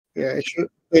Yeah, it should.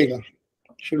 There you go.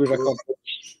 Should be Cool. recorded.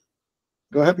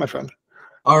 Go ahead, my friend.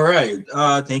 All right.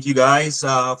 Thank you guys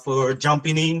for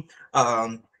jumping in.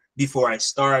 Before I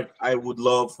start, I would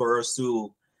love for us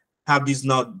to have this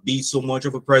not be so much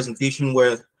of a presentation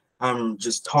where I'm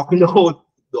just talking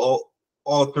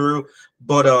all through,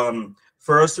 but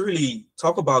for us to really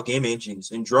talk about game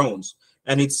engines and drones.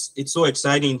 And it's so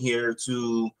exciting here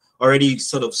to already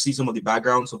sort of see some of the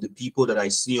backgrounds of the people that I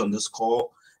see on this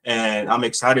call, and I'm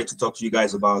excited to talk to you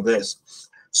guys about this.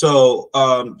 So,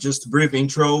 just a brief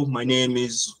intro. My name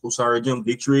is Osarodion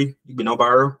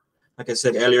Igbinobaro. Like I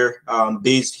said earlier,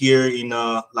 based here in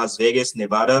Las Vegas,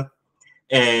 Nevada,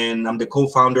 and I'm the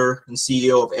co-founder and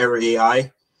CEO of Aero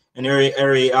AI. And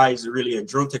Aero AI is really a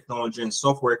drone technology and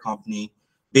software company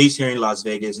based here in Las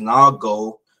Vegas. And our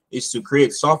goal is to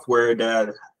create software that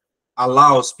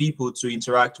allows people to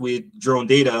interact with drone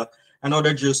data and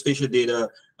other geospatial data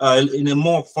in a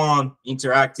more fun,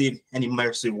 interactive, and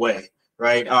immersive way,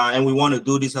 right? And we want to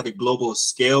do this at a global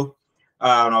scale.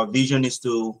 Our vision is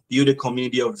to build a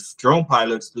community of drone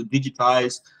pilots to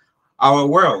digitize our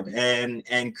world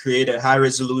and create a high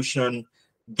resolution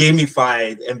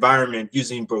gamified environment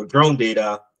using both drone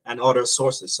data and other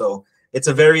sources. So it's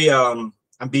a very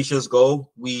ambitious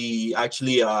goal. We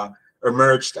actually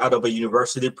emerged out of a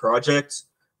university project,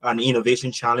 an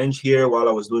innovation challenge here while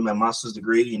I was doing my master's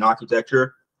degree in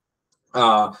architecture.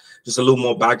 Just a little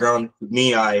more background with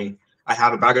me. I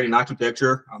have a background in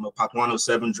architecture. I'm a Part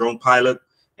 107 drone pilot,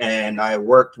 and I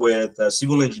worked with a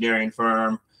civil engineering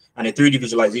firm and a 3D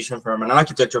visualization firm and an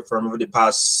architecture firm over the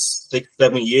past 6,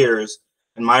 7 years.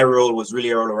 And my role was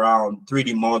really all around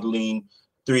 3D modeling,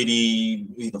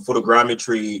 3D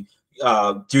photogrammetry,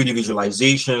 3D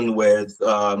visualization with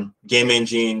game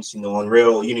engines,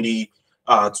 Unreal, Unity,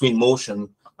 Twin Motion.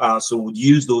 So we'd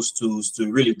use those tools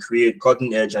to really create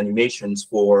cutting edge animations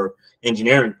for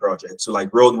engineering projects. So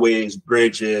like roadways,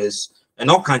 bridges, and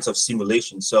all kinds of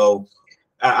simulations. So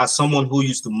as someone who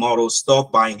used to model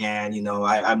stuff by hand,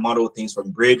 I model things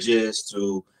from bridges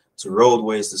to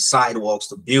roadways, to sidewalks,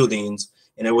 to buildings.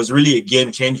 And it was really a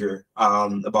game changer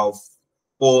about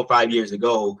 4 or 5 years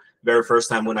ago, very first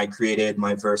time when I created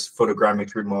my first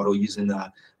photogrammetry model using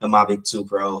the Mavic 2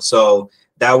 Pro. So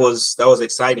that was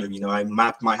exciting. I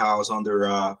mapped my house under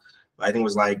I think it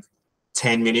was like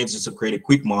 10 minutes just to create a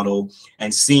quick model,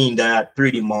 and seeing that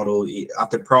 3D model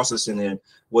after processing it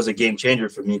was a game changer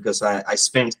for me because I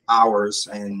spent hours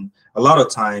and a lot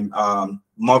of time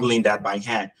modeling that by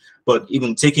hand. But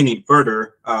even taking it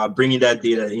further, bringing that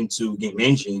data into game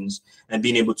engines and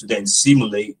being able to then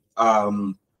simulate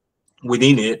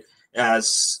within it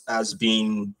has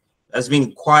been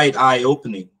quite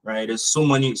eye-opening, right? There's so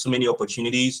many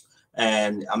opportunities,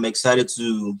 and I'm excited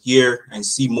to hear and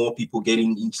see more people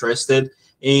getting interested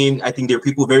in. I think there are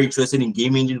people very interested in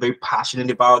game engine, very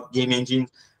passionate about game engines.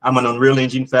 I'm an Unreal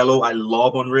Engine fellow. I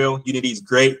love Unreal. Unity is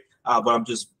great, but I'm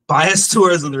just biased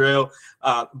towards Unreal.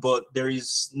 But there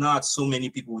is not so many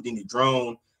people within the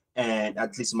drone, and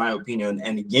at least in my opinion,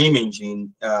 and the game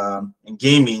engine and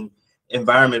gaming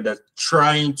environment that's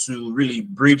trying to really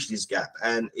bridge this gap.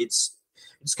 And it's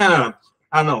kind of,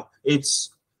 I don't know, it's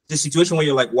the situation where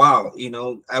you're like, wow,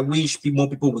 I wish more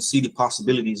people would see the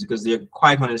possibilities because they're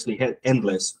quite honestly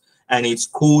endless. And it's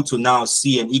cool to now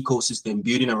see an ecosystem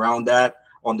building around that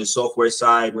on the software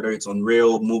side, whether it's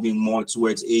Unreal, moving more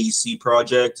towards AEC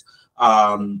project,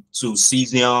 to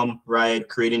Cesium, right,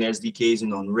 creating SDKs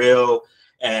in Unreal,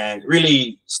 and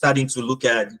really starting to look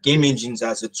at game engines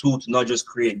as a tool to not just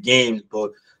create games,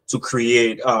 but to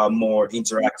create more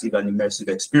interactive and immersive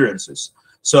experiences.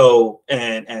 So,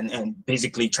 and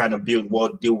basically trying to build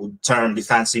what they would term the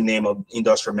fancy name of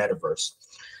industrial metaverse.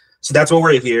 So that's what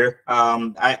we're here.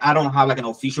 I don't have like an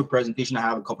official presentation. I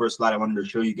have a couple of slides I wanted to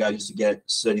show you guys just to get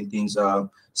certain things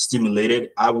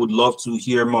stimulated. I would love to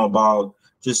hear more about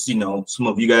just, some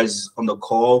of you guys on the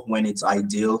call when it's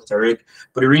ideal, Tarek.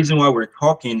 But the reason why we're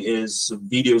talking is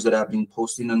videos that I've been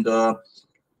posting on the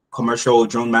commercial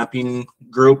drone mapping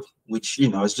group, which,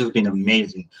 it's just been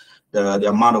amazing. The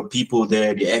amount of people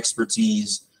there, the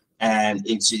expertise, and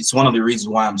it's one of the reasons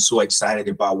why I'm so excited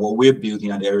about what we're building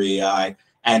at Aero AI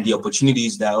and the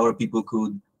opportunities that other people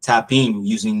could tap in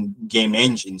using game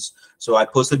engines. So I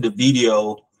posted the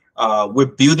video. We're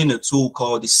building a tool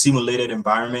called the Simulated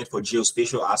Environment for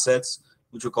Geospatial Assets,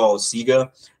 which we call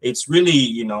SIGA. It's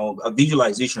really, a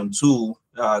visualization tool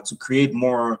to create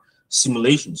more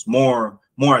simulations, more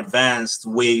advanced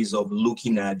ways of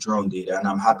looking at drone data. And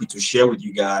I'm happy to share with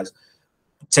you guys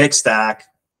tech stack,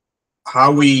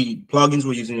 plugins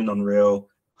we're using in Unreal,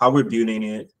 how we're building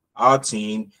it, our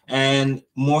team, and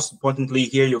most importantly,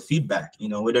 hear your feedback.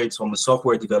 Whether it's from a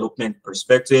software development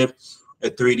perspective, a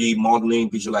 3D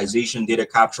modeling, visualization, data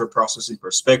capture, processing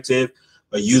perspective,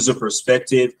 a user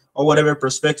perspective, or whatever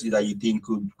perspective that you think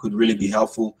could really be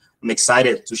helpful. I'm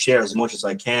excited to share as much as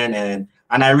I can, and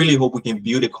I really hope we can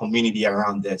build a community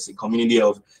around this, a community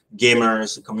of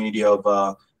gamers, a community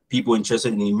of people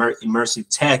interested in immersive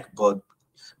tech, but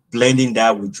blending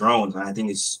that with drones. And I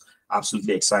think it's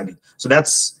absolutely exciting. So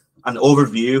that's an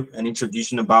overview, an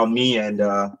introduction about me, and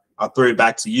I'll throw it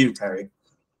back to you, Terry.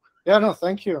 Yeah, no,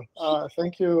 thank you.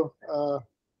 Thank you,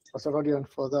 Osarodion,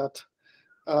 for that.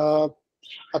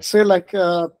 I'd say, like,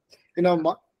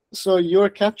 so you're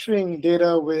capturing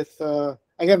data with,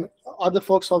 again, other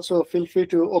folks also feel free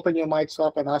to open your mics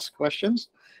up and ask questions.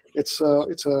 It's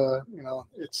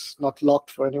not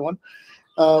locked for anyone.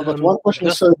 But one question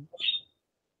is,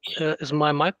 is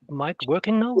my mic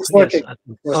working now? It's working. Yes.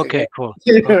 Working, okay, yeah. cool.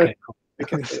 Okay,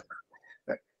 cool.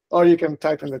 Or you can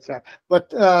type in the chat.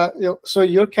 But so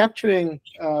you're capturing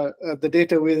the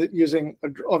data with using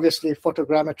obviously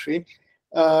photogrammetry,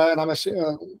 and I'm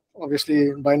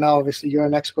obviously by now you're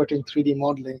an expert in 3D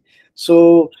modeling.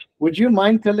 So would you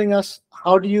mind telling us,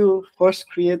 how do you first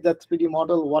create that 3D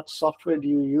model? What software do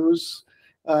you use?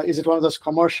 Is it one of those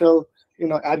commercial,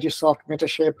 Agisoft,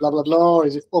 Metashape, blah blah blah, or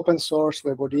is it open source,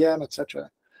 WebODM, etc.?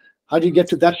 How do you get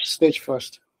to that stage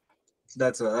first?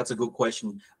 That's a good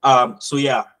question. So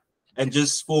yeah, and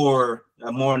just for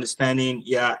more understanding,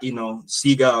 yeah,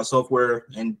 SIGA software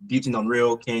and built in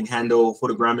Unreal can handle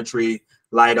photogrammetry,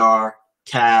 LiDAR,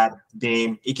 CAD,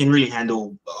 BIM. It can really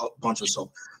handle a bunch of stuff.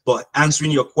 But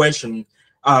answering your question,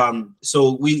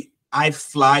 so I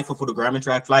fly for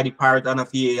photogrammetry. I fly the Pirate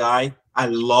AI. I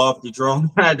love the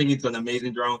drone. I think it's an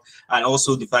amazing drone, and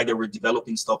also the fact that we're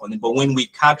developing stuff on it. But when we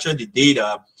capture the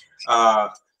data,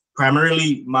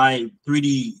 primarily my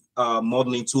 3D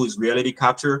modeling tool is reality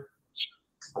capture,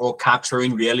 or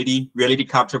capturing reality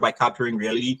capture by capturing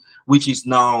reality, which is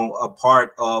now a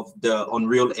part of the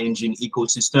Unreal Engine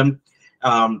ecosystem.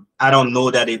 I don't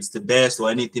know that it's the best or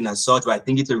anything as such, but I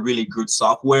think it's a really good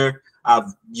software.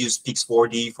 I've used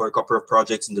Pix4D for a couple of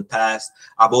projects in the past.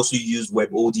 I've also used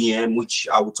WebODM, which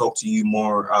I will talk to you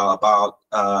more about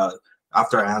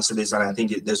after I answer this, and I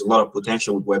think there's a lot of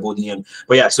potential with WebODM.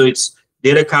 But yeah, so it's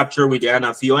data capture with the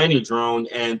NFV or any drone,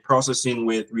 and processing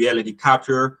with reality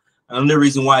capture. Another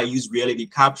reason why I use reality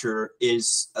capture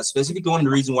is specifically one of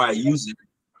the reasons why I use it.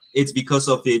 It's because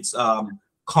of its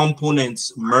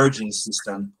components merging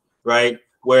system, right?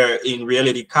 Where in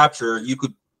reality capture, you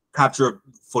could capture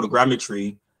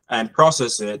photogrammetry and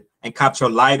process it and capture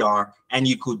LiDAR, and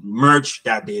you could merge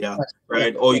that data,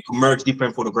 right? Or you can merge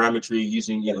different photogrammetry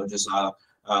using, just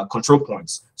control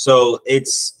points. So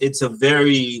it's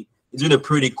been a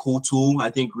pretty cool tool. I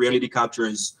think reality capture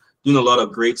is doing a lot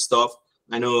of great stuff.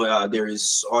 I know there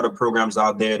is other programs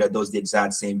out there that does the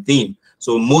exact same thing.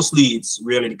 So mostly it's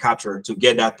reality capture to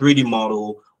get that 3D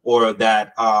model or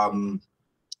that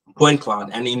point cloud.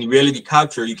 And in reality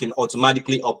capture, you can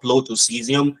automatically upload to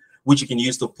Cesium, which you can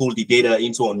use to pull the data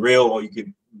into Unreal, or you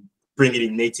could bring it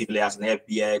in natively as an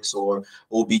FBX or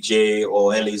OBJ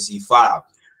or LAZ file.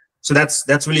 So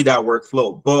that's really that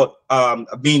workflow. But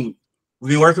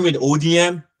we've been working with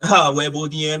ODM,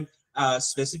 WebODM.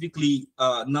 Specifically,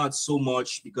 not so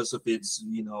much because of its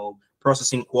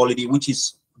processing quality, which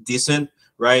is decent,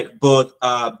 right? But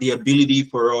the ability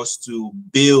for us to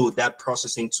build that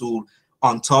processing tool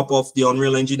on top of the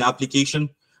Unreal Engine application,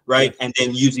 right? And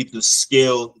then use it to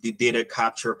scale the data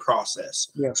capture process.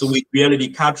 Yes. So with reality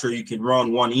capture, you can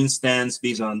run one instance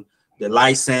based on the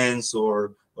license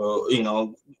or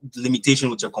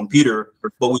limitation with your computer.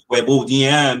 But with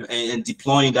WebODM and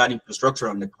deploying that infrastructure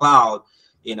on the cloud,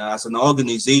 as an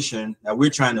organization that we're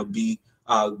trying to be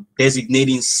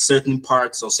designating certain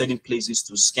parts or certain places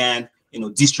to scan,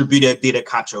 distributed data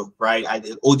capture, right?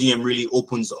 ODM really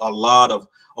opens a lot of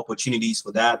opportunities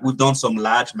for that. We've done some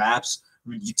large maps,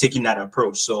 taking that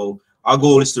approach. So our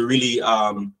goal is to really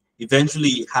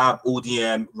eventually have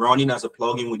ODM running as a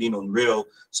plugin within Unreal,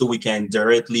 so we can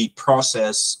directly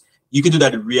process. You can do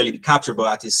that in reality capture,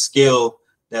 but at a scale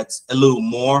that's a little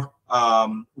more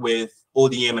with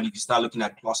ODM, and if you start looking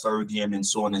at cluster ODM and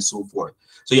so on and so forth.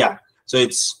 So yeah, so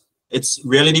it's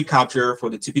reality capture for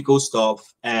the typical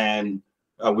stuff, and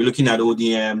we're looking at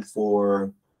ODM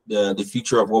for the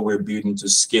future of what we're building to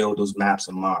scale those maps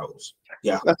and models.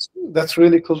 Yeah, that's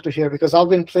really cool to hear, because I've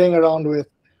been playing around with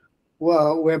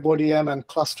WebODM and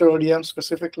cluster ODM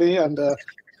specifically, and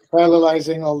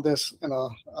parallelizing all this,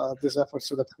 this effort.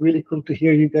 So that's really cool to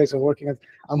hear you guys are working on.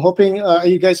 I'm hoping, are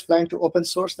you guys planning to open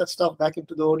source that stuff back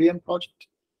into the ODM project?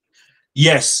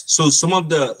 Yes. So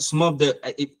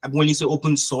when you say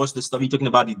open source, the stuff you're talking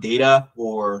about the data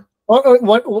or Or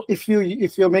what if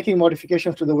you're making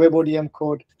modifications to the WebODM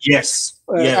code yes,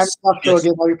 and yes, after yes.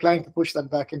 ODM, are you planning to push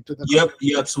that back into the Yep,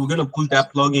 yep. So we're gonna push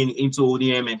that plugin into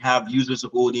ODM and have users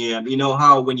of ODM. You know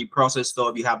how when you process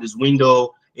stuff, you have this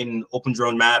window in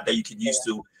OpenDrone map that you can use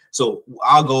to. So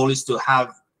our goal is to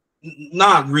have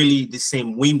not really the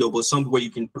same window, but somewhere you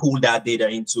can pull that data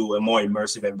into a more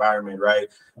immersive environment, right?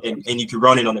 And you can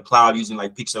run it on the cloud using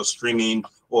like pixel streaming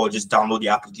or just download the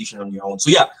application on your own. So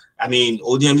yeah, I mean,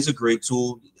 ODM is a great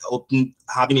tool.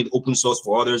 Having it open source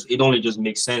for others, it only just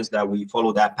makes sense that we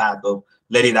follow that path of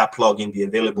letting that plugin be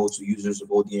available to users of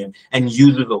ODM and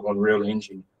users of Unreal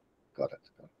Engine. Got it.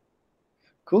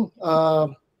 Cool.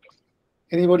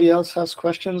 Anybody else has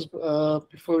questions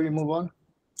before we move on?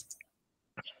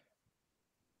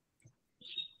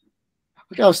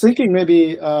 Okay, I was thinking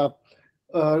maybe,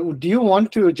 do you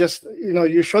want to just,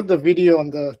 you showed the video on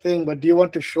the thing, but do you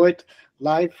want to show it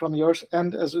live from your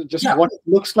end as just what it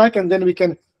looks like? And then we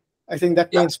can, I think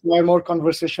that may inspire more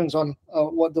conversations on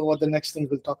what the next thing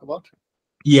we'll talk about.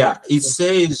 Yeah, it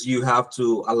says you have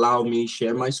to allow me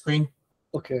share my screen.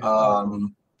 Okay.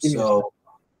 So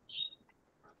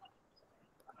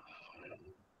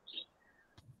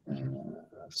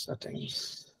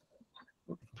settings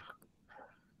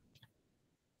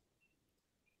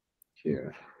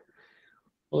here.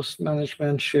 Post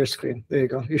management, share screen. There you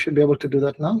go. You should be able to do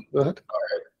that now. Go ahead. All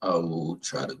right. I will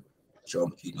try to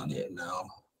jump in on it now.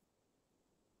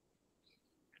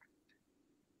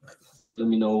 Let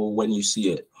me know when you see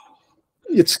it.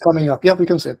 It's coming up. Yeah, we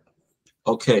can see it.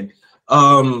 Okay.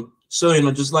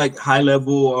 So just like high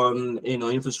level on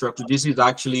infrastructure, this is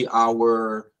actually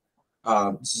our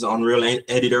this is Unreal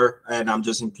editor, and I'm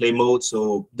just in play mode.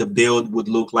 So the build would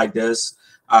look like this.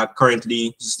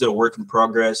 Currently, this is still a work in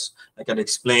progress. Like I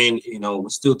explained, we're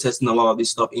still testing a lot of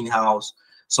this stuff in-house.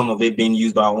 Some of it being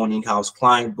used by our own in-house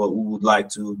client, but we would like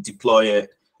to deploy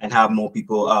it and have more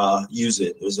people use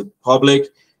it. There's a public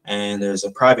and there's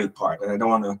a private part, and I don't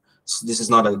want to. This is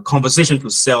not a conversation to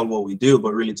sell what we do,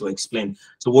 but really to explain.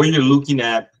 So what you're looking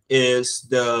at is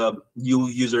the new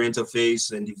user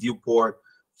interface and the viewport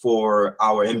for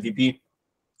our MVP,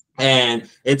 and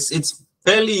it's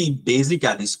fairly basic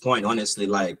at this point, honestly.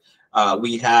 Like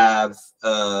we have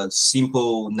a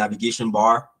simple navigation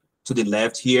bar to the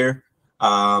left here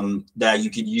that you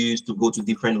could use to go to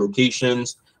different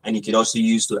locations, and you could also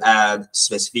use to add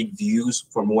specific views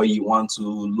from where you want to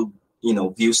look,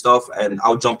 view stuff. And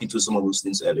I'll jump into some of those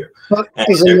things earlier.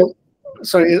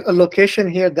 Sorry, a location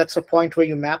here, that's a point where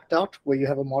you mapped out, where you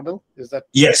have a model? Is that?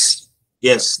 Yes.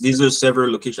 These are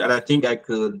several locations. And I think I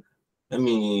could,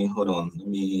 hold on. Let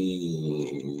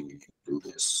me do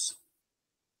this.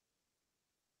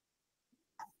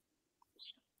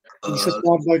 This is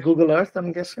powered by Google Earth,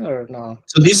 I'm guessing, or no?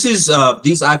 So this is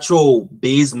this actual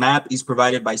base map is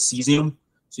provided by Cesium.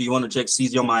 So you want to check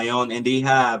Cesium Ion, and they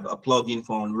have a plugin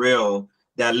for Unreal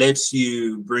that lets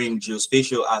you bring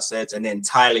geospatial assets and then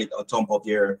tile it on top of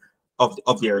their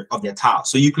tile.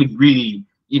 So you could really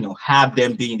have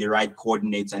them be in the right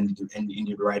coordinates and in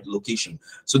the right location.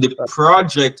 So the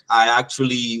project I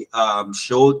actually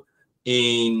showed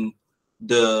in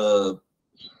the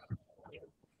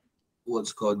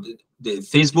what's called the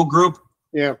Facebook group.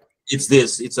 Yeah, it's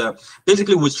this. It's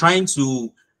basically we're trying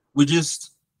to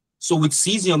so with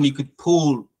Cesium you could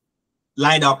pull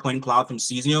LiDAR point cloud from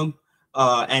Cesium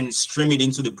and stream it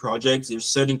into the project. There's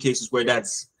certain cases where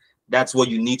that's what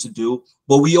you need to do,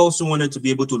 but we also wanted to be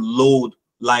able to load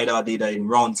LiDAR data in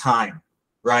runtime,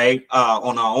 right?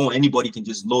 On our own, anybody can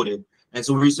just load it. And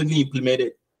so we recently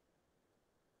implemented.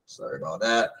 Sorry about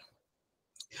that.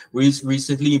 We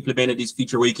recently implemented this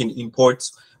feature where you can import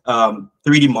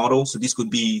 3D models. So this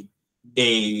could be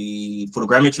a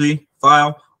photogrammetry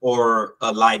file or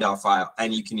a LiDAR file,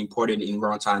 and you can import it in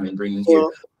runtime and bring it here.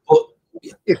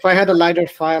 If I had a LiDAR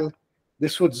file,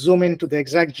 this would zoom into the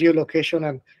exact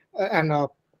geolocation and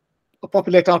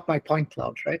populate out my point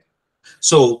cloud, right?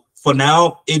 So for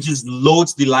now, it just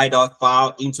loads the LiDAR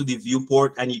file into the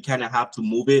viewport, and you kind of have to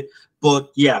move it.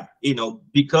 But yeah,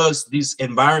 because this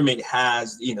environment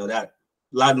has, that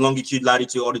longitude,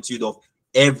 latitude, altitude of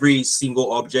every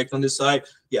single object on the side.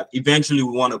 Yeah, eventually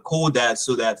we want to code that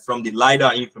so that from the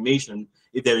LiDAR information,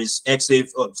 if there is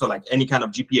EXIF or so like any kind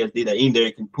of GPS data in there,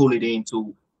 you can pull it in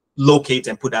to locate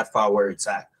and put that file where it's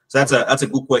at. So that's a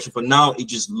good question. For now, it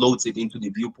just loads it into the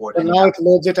viewport. And now it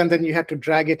loads it, and then you have to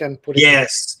drag it and put it.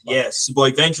 Yes.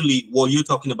 But eventually, what you're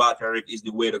talking about, Eric, is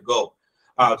the way to go.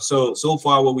 So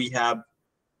far, what we have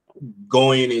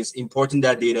going is importing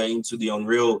that data into the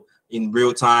Unreal in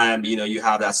real time. You know, you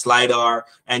have that LiDAR,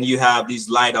 and you have these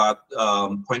LiDAR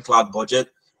point cloud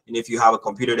budget. And if you have a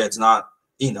computer that's not,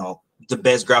 you know, the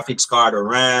best graphics card or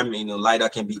RAM, you know, LiDAR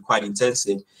can be quite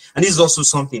intensive. And this is also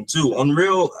something too.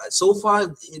 Unreal, so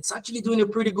far, it's actually doing a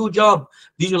pretty good job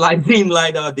visualizing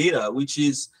LiDAR data, which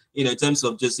is, you know, in terms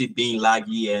of just it being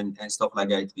laggy and stuff like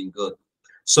that, it's been good.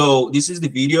 So this is the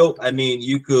video. I mean,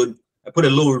 you could, I put a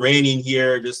little rain in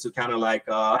here just to kind of like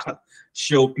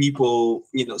show people,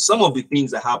 you know, some of the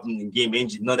things that happen in game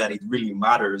engine. Not that it really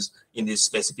matters in this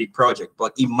specific project,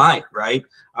 but it might, right?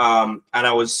 And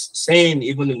I was saying,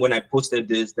 even when I posted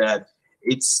this, that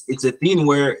it's a thing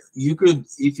where you could,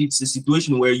 if it's a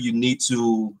situation where you need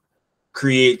to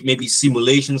create maybe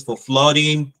simulations for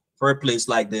flooding for a place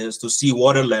like this to see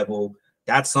water level,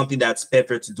 that's something that's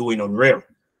perfect to do in Unreal,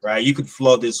 right? You could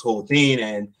flood this whole thing,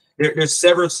 and there's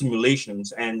several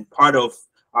simulations, and part of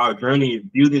our journey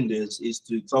of building this is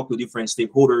to talk to different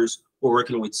stakeholders who are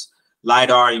working with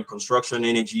LiDAR in construction,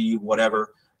 energy,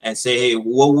 whatever, and say, hey,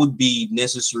 what would be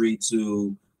necessary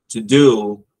to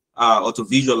do or to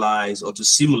visualize or to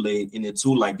simulate in a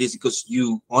tool like this? Because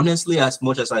you, honestly, as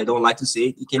much as I don't like to say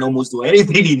it, you can almost do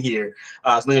anything in here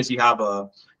as long as you have a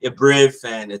brief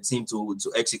and a team to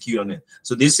execute on it.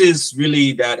 So this is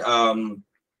really that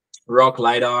rock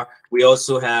LiDAR. We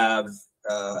also have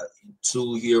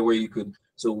tool here where you could,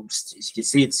 so you can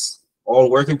see it's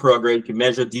all work in progress. You can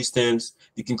measure distance,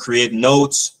 you can create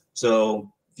notes.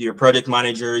 So if you're a project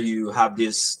manager, you have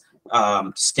this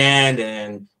scanned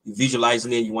and you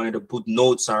visualizing it, you wanted to put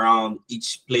notes around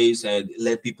each place and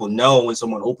let people know when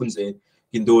someone opens it,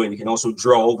 you can do it. You can also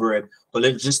draw over it. But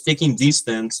let's just taking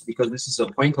distance, because this is a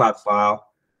point cloud file,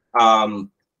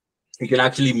 you can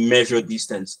actually measure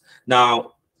distance.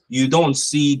 Now, you don't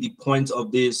see the point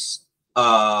of this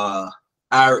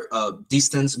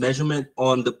distance measurement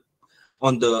on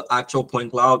the actual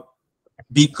point cloud,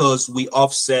 because we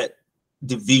offset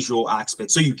the visual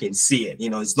aspect so you can see it. You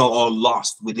know, it's not all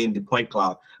lost within the point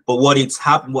cloud. But what it's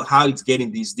happening, how it's getting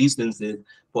these distances,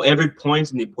 for every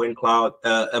point in the point cloud,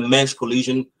 a mesh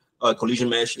collision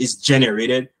mesh is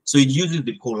generated. So it uses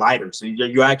the collider. So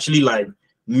you're actually like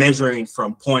measuring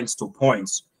from points to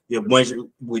points. You're measuring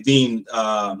within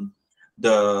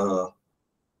the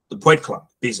point cloud,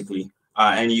 basically.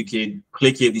 And you can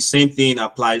click it. The same thing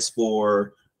applies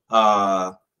for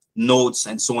nodes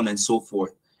and so on and so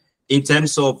forth. In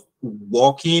terms of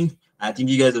walking, I think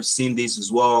you guys have seen this as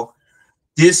well.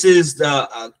 This is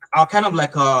the kind of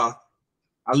like a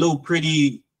little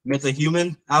pretty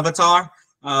meta-human avatar.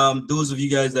 Those of you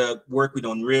guys that work with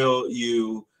Unreal,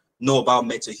 you know about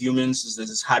meta-humans. This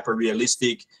is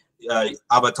hyper-realistic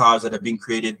avatars that have been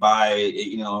created by,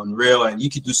 you know, Unreal, and you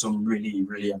could do some really,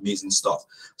 really amazing stuff.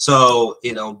 So,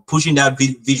 you know, pushing that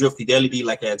visual fidelity,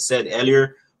 like I had said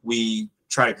earlier, we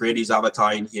try to create this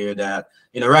avatar in here that,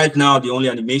 you know, right now the only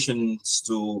animation is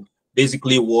to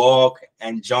basically walk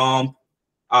and jump,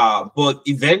 but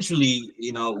eventually,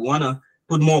 you know, we want to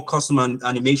put more custom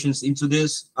animations into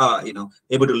this, you know,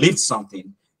 able to lift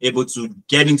something, able to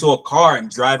get into a car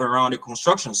and drive around a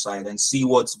construction site and see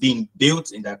what's being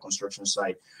built in that construction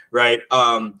site, right?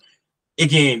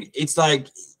 Again, it's like,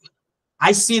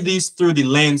 I see this through the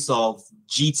lens of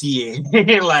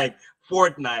GTA, like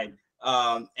Fortnite,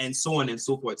 and so on and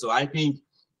so forth. So I think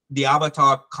the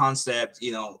avatar concept,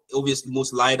 you know, obviously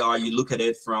most LiDAR, you look at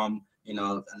it from, you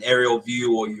know, an aerial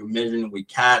view, or you're measuring with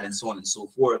CAD and so on and so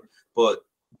forth. But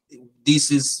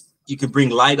this is, you can bring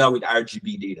LiDAR with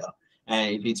RGB data.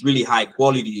 And if it's really high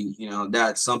quality, you know,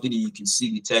 that's something that you can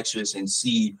see the textures and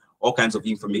see all kinds of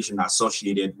information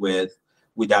associated with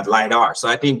that LiDAR. So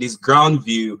I think this ground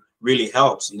view really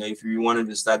helps, you know, if you wanted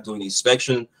to start doing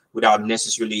inspection without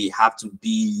necessarily have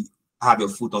your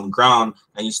foot on the ground,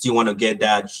 and you still want to get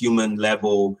that human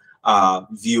level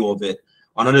view of it.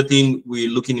 Another thing we're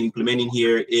looking at implementing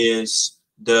here is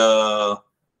the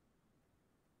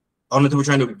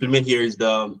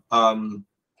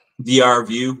VR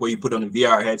view, where you put on a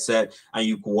VR headset and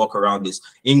you can walk around this.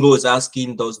 Ingo is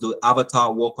asking, does the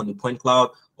avatar work on the point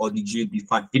cloud, or did you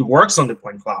define? It works on the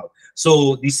point cloud.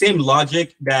 So the same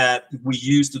logic that we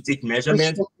use to take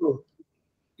measurements,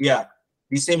 yeah,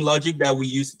 the same logic that we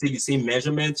use to take the same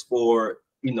measurements for,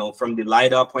 you know, from the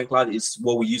LiDAR point cloud is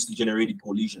what we use to generate the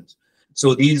collisions.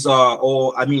 So these are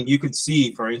all, I mean, you could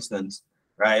see, for instance,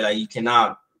 right, like you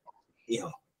cannot, you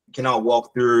know, cannot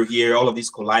walk through here. All of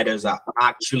these colliders are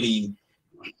actually,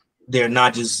 they're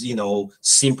not just, you know,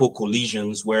 simple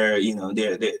collisions where, you know,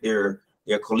 they're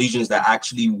collisions that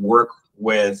actually work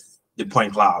with the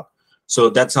point cloud. So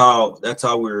that's how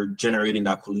we're generating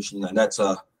that collision, and that's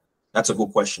a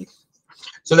good question.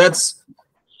 So that's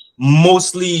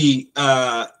mostly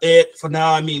it for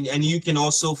now. I mean, and you can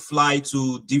also fly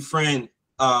to different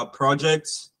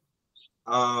projects.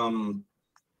 Um,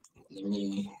 let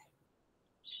me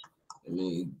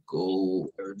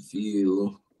go Earth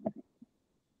view.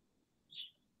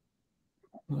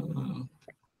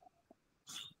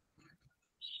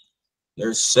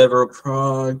 There's several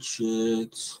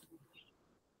projects,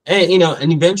 and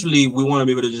and eventually we want to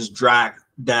be able to just drag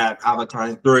that avatar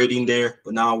and throw it in there.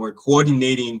 But now we're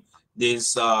coordinating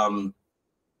this,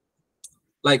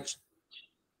 like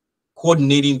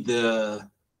coordinating the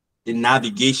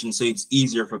navigation so it's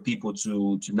easier for people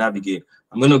to navigate.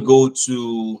 I'm gonna go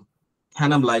to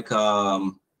kind of like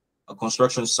a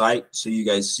construction site so you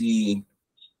guys see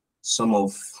some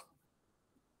of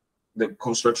the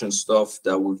construction stuff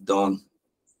that we've done.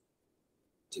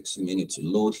 Takes a minute to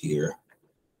load here.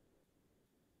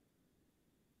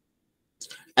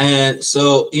 And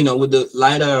so, with the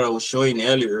LiDAR I was showing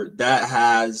earlier,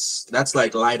 that's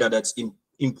like LiDAR that's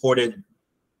imported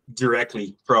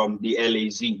directly from the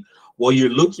LAZ. What you're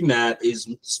looking at is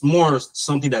more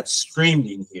something that's streamed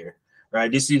in here,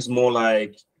 right? This is more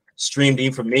like streamed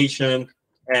information,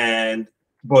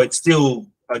 but it's still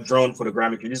a drone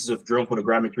photogrammetry. This is a drone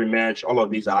photogrammetry mesh. All of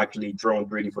these are actually drone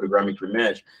 3D photogrammetry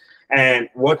mesh. And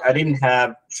what I didn't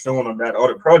have shown on that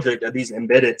other project are these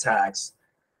embedded tags.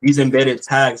 These embedded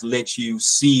tags let you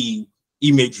see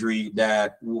imagery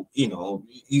that,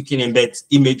 you can embed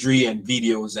imagery and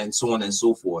videos and so on and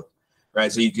so forth, right?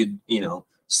 So you could,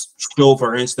 show,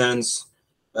 for instance,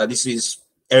 this is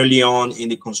early on in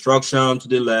the construction to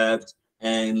the left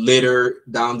and later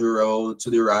down the road to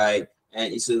the right.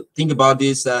 And it's think about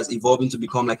this as evolving to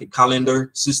become like a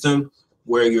calendar system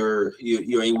where you're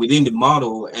within the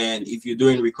model. And if you're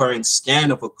doing recurrent scan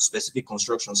of a specific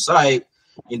construction site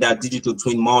in that digital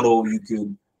twin model, you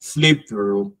could flip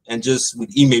through and just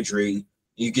with imagery,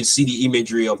 you can see the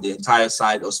imagery of the entire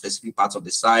site or specific parts of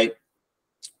the site,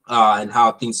 and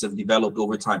how things have developed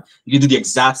over time. You can do the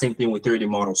exact same thing with 3D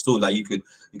models too. Like you could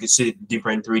see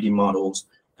different 3D models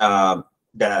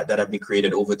that have been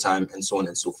created over time and so on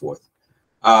and so forth.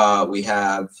 We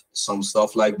have some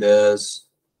stuff like this.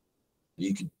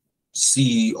 You can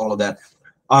see all of that.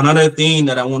 Another thing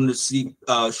that I wanted to see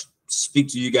speak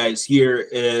to you guys here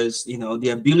is the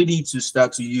ability to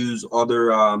start to use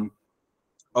other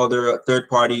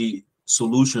third-party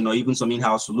solution or even some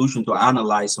in-house solution to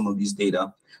analyze some of these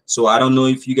data. So I don't know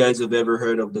if you guys have ever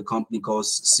heard of the company called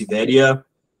Siveria.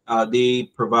 They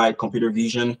provide computer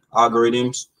vision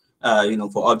algorithms,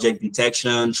 for object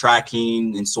detection,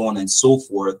 tracking, and so on and so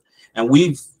forth. And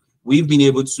we've been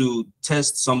able to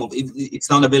test some of it. It's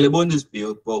not available in this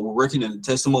build, but we're working on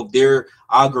test some of their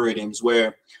algorithms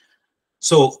where,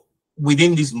 so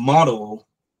within this model,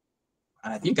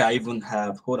 I think I even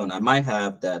have, hold on, I might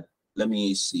have that. Let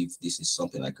me see if this is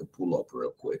something I could pull up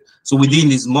real quick. So within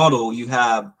this model, you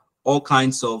have all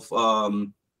kinds of,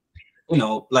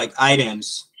 like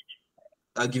items.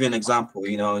 I'll give you an example,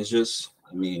 it's just,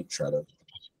 let me try to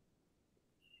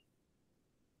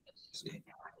see.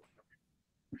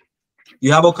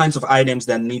 You have all kinds of items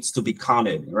that needs to be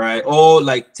counted, right? Or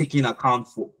like taking account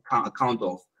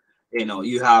of,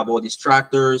 you have all these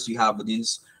tractors, you have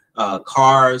these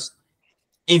cars.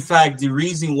 In fact, the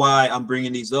reason why I'm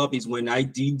bringing this up is when I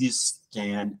did this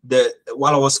scan,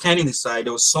 while I was scanning the site,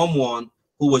 there was someone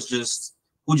who just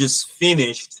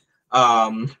finished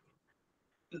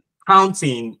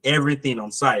counting everything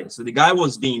on site. So the guy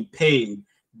was being paid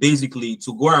basically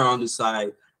to go around the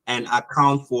site and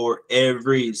account for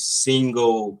every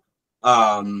single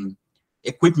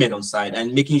equipment on site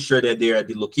and making sure that they're at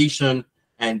the location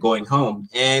and going home.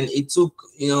 And it took,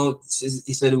 he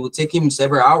said it would take him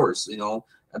several hours,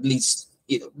 at least.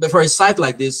 But for a site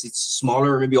like this, it's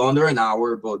smaller, maybe under an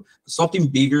hour, but something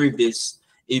bigger,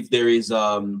 if there is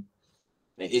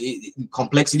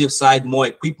complexity of site, more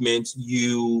equipment,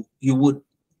 you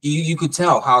could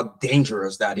tell how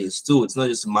dangerous that is too. It's not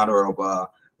just a matter of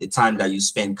the time that you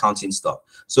spend counting stuff.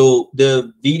 So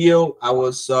the video I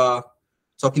was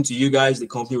talking to you guys, the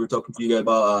company we're talking to you guys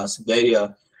about,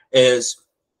 Siberia, is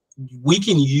we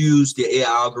can use the AI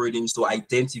algorithms to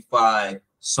identify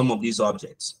some of these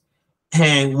objects.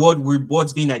 And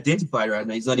what's being identified right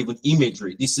now is not even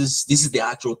imagery. This is the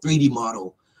actual 3D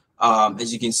model.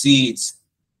 As you can see, it's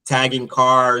tagging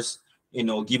cars,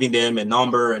 giving them a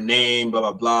number, a name, blah,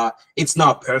 blah, blah. It's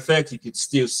not perfect. You could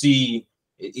still see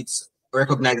it's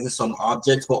recognizing some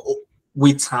objects, but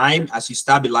with time, as you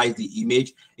stabilize the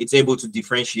image, it's able to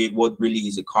differentiate what really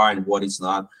is a car and what is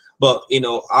not. But,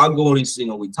 our goal is,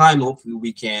 with time, hopefully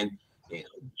we can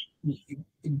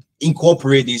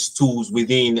incorporate these tools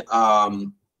within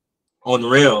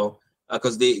Unreal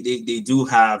because they do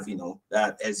have, you know,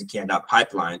 that SDK and that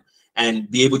pipeline, and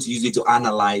be able to use it to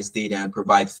analyze data and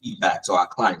provide feedback to our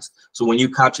clients. So when you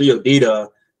capture your data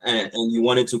and you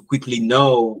wanted to quickly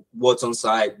know what's on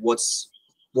site, what's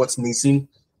missing,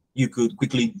 you could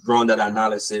quickly run that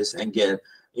analysis and get,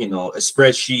 you know, a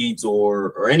spreadsheet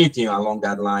or anything along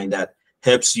that line that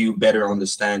helps you better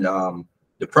understand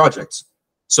the projects.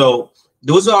 So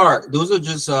those are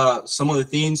just some of the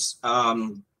things.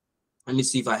 Let me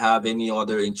see if I have any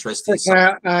other interesting.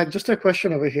 Just a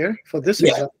question over here for this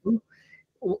Yeah. example.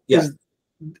 Yeah.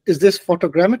 Is this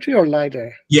photogrammetry or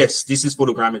LiDAR? Yes, this is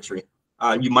photogrammetry.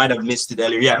 You might have missed it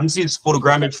earlier. Yeah, let me see. It's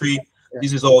photogrammetry. Yeah.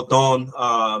 This is all done.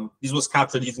 This was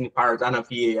captured using Aero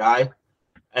AI,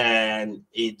 and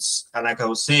like I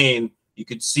was saying, you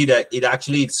could see that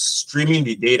it's streaming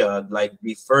the data. Like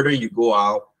the further you go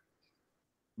out,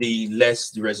 the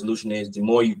less the resolution is. The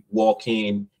more you walk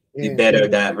in, the better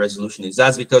that resolution is.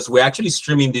 That's because we're actually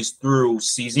streaming this through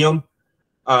Cesium.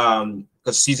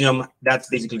 Because Cesium, that's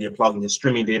basically a plugin, is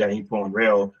streaming data into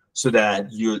Unreal, so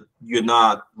that you're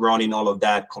not running all of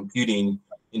that computing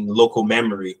in local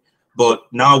memory. But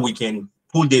now we can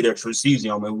pull data through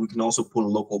Cesium, and we can also pull a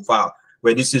local file.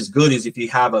 Where this is good is if you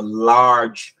have a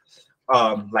large,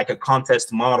 like a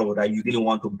contest model that you didn't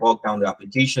want to bog down the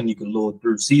application, you can load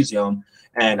through Cesium,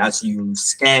 and as you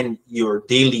scan your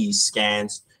daily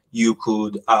scans, you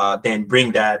could then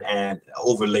bring that and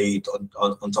overlay it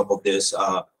on top of this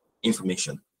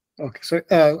information. Okay, so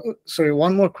sorry,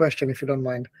 one more question, if you don't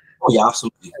mind. Oh yeah,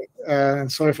 absolutely.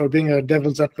 Sorry for being a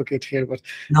devil's advocate here, but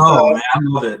no, man, I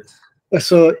love it.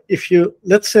 So if you,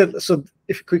 let's say, so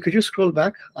if could you scroll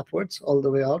back upwards all the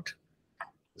way out?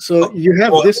 So you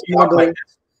have this model.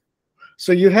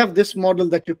 So you have this model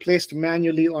that you placed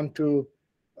manually onto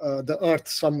the Earth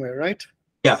somewhere, right?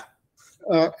 Yeah.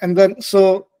 And then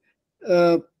so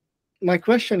my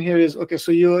question here is, okay,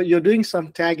 so you're doing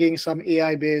some tagging, some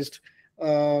AI-based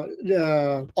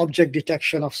object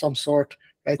detection of some sort,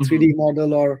 right? 3D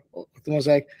model or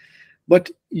mosaic. But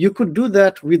you could do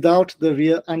that without the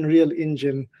real Unreal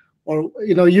Engine, or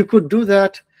you could do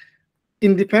that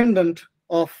independent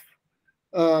of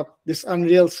this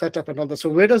Unreal setup and all that. So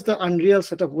where does the Unreal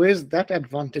setup? Where's that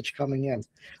advantage coming in?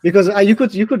 Because you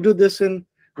could do this in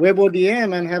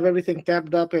WebODM and have everything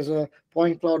tabbed up as a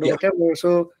point cloud or whatever.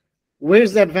 So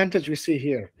where's the advantage we see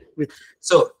here?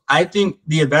 So I think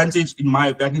the advantage,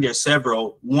 I think there's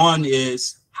several. One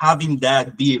is having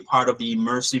that be a part of the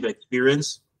immersive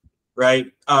experience.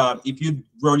 Right? If you're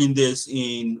running this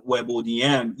in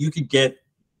WebODM, you could get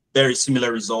very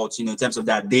similar results, in terms of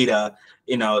that data,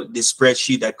 the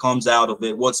spreadsheet that comes out of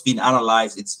it, what's being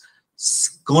analyzed, it's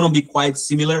going to be quite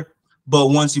similar. But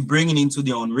once you bring it into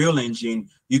the Unreal Engine,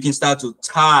 you can start to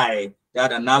tie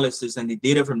that analysis and the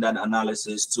data from that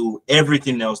analysis to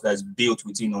everything else that's built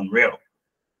within Unreal,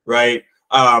 right?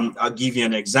 I'll give you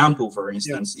an example, for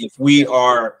instance. If we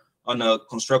are on a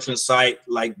construction site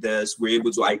like this, we're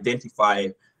able to identify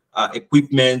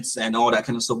equipment and all that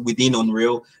kind of stuff within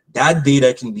Unreal. That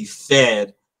data can be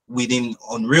fed within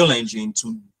Unreal Engine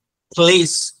to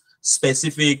place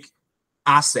specific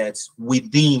assets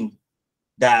within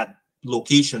that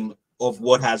location of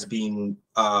what has been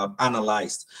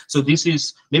analyzed. So this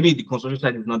is, maybe the construction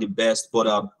site is not the best, but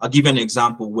I'll give you an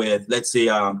example with, let's say,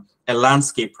 a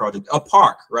landscape project, a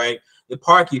park, right? The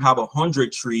park, you have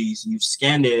 100 trees, you've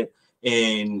scanned it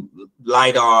in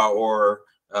LiDAR or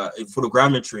in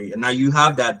photogrammetry, and now you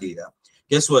have that data.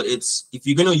 Guess what? If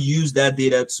you're going to use that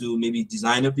data to maybe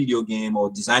design a video game or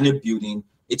design a building,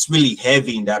 it's really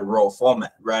heavy in that raw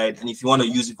format, right? And if you want to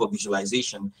use it for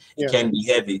visualization, it can be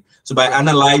heavy. So by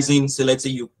analyzing, so let's say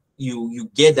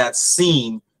you get that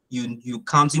scene, you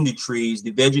counting the trees,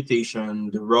 the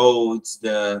vegetation, the roads,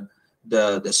 the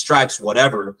stripes,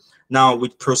 whatever. Now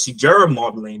with procedural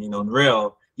modeling in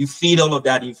Unreal, you feed all of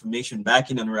that information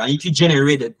back in Unreal, and if you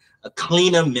generated a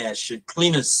cleaner mesh, a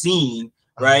cleaner scene,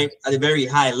 right, at a very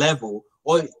high level,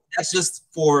 or that's just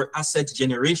for asset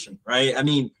generation, right? I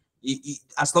mean,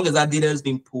 as long as that data has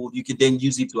been pulled, you can then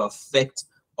use it to affect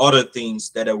other things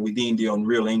that are within the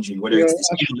Unreal Engine, whether it's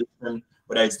the simulation,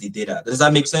 whether it's the data. Does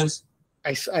that make sense?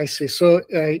 I see. So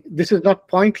this is not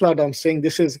point cloud. I'm saying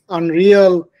this is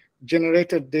Unreal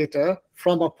generated data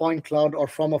from a point cloud or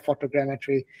from a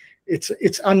photogrammetry.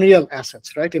 It's Unreal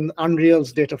assets, right? In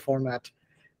Unreal's data format.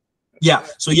 Yeah.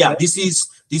 So yeah, this is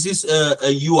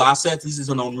a U asset. This is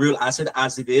an Unreal asset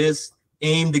as it is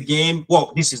in the game.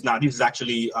 Well, this is not. This is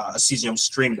actually a Cesium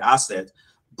streamed asset,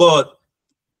 but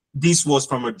this was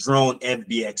from a drone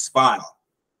FBX file,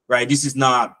 right? This is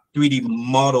not 3D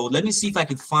model. Let me see if I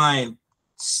can find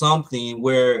something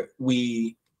where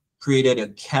we created a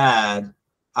CAD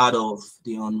out of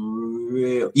the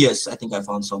Unreal. Yes, I think I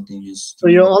found something. Just So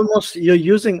you're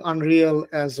using Unreal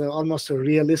as almost a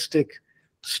realistic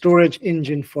storage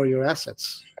engine for your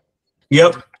assets.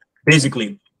 yep,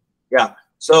 basically, yeah.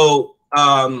 So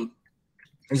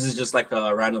this is just like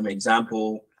a random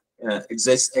example.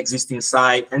 Existing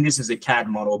site, and this is a CAD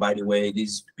model, by the way.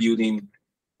 This building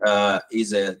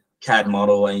is a CAD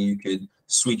model, and you could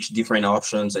switch different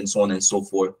options and so on and so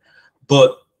forth.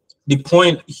 But the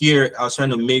point here I was trying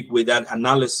to make with that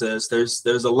analysis, there's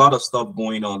a lot of stuff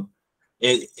going on.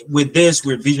 With this,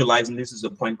 we're visualizing this is a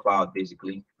point cloud,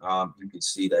 basically. You can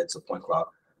see that it's a point cloud.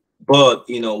 But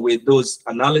with those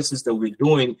analysis that we're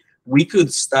doing, we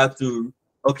could start to,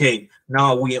 okay,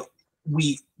 now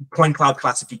we point cloud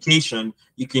classification.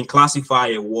 You can classify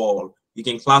a wall, you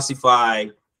can classify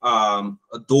a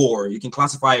door, you can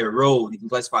classify a road, you can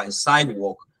classify a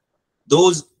sidewalk.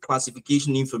 Those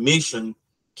classification information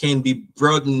can be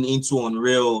brought into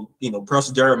Unreal,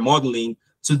 procedural modeling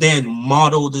to then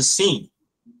model the scene,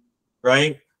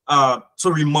 right?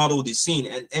 To remodel the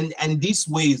scene, and this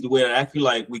way is the way I feel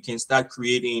like we can start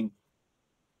creating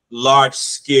large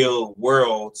scale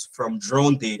worlds from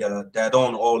drone data that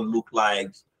don't all look like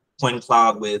point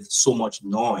cloud with so much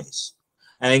noise.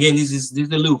 And again, this is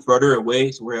a little further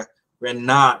away, so we're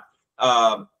not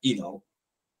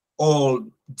all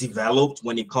developed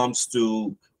when it comes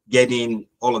to getting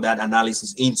all of that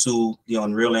analysis into the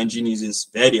Unreal Engine using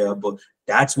Svedia, but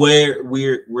that's where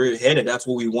we're headed. That's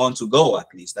where we want to go,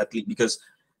 at least because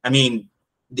I mean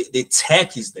the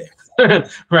tech is there,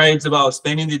 right? It's about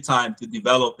spending the time to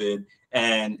develop it.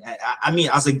 And I mean,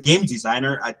 as a game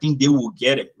designer, I think they will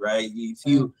get it, right?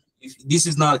 If this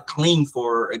is not clean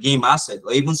for a game asset,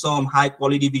 or even some high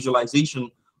quality visualization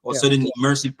or certain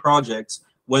immersive projects,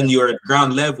 when you're at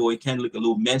ground level, it can look a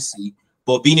little messy.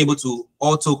 But being able to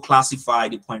auto classify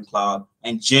the point cloud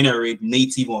and generate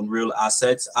native Unreal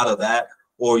assets out of that,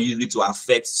 or use it to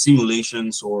affect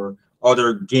simulations or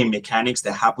other game mechanics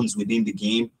that happens within the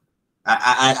game,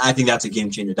 I think that's a game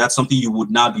changer. That's something you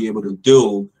would not be able to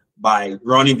do by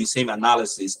running the same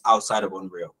analysis outside of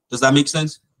Unreal. Does that make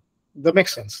sense? That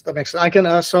makes sense. That makes sense. I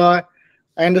can so I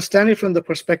understand it from the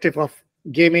perspective of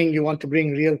gaming. You want to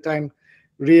bring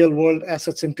real world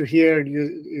assets into here,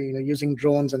 using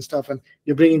drones and stuff, and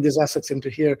you're bringing these assets into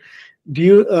here. Do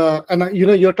you and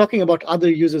you're talking about other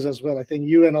users as well. I think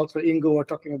you and also Ingo are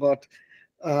talking about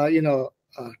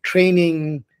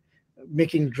training,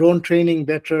 making drone training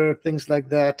better, things like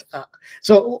that.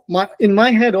 So in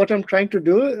my head, what I'm trying to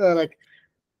do,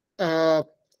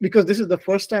 because this is the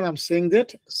first time I'm saying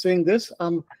this,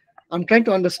 I'm trying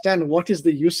to understand what is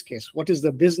the use case, what is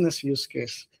the business use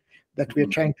case that we're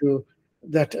trying to,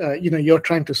 you're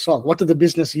trying to solve. What are the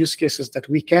business use cases that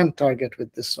we can target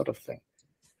with this sort of thing?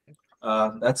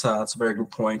 That's a very good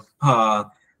point.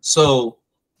 So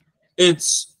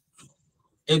it's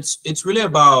really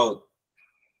about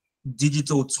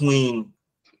digital twin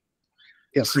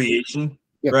creation,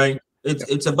 right?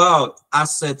 It's about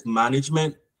asset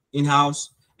management in-house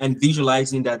and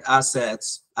visualizing that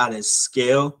assets at a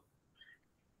scale,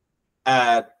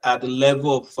 at the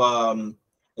level of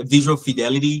visual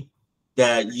fidelity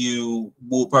that you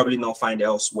will probably not find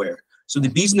elsewhere. So the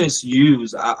business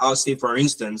use, I'll say, for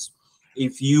instance,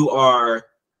 if you are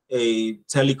a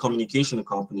telecommunication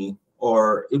company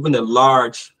or even a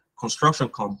large construction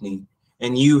company,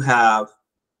 and you have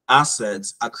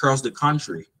assets across the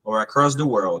country or across the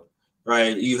world,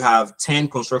 right? You have 10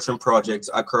 construction projects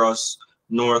across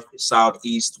North, South,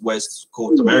 East, West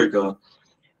Coast America,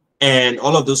 and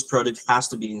all of those projects has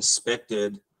to be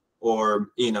inspected, or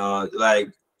like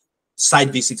site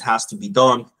visits has to be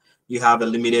done. You have a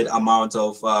limited amount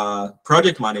of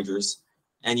project managers,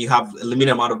 and you have a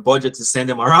limited amount of budget to send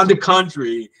them around the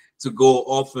country to go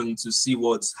often to see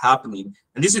what's happening.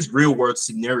 And this is real world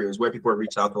scenarios where people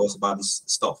reach out to us about this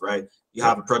stuff, right? You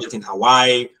have a project in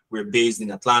Hawaii, we're based in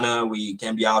Atlanta, we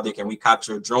can be out there, can we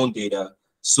capture drone data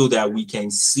so that we can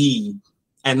see,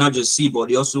 and not just see,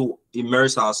 but also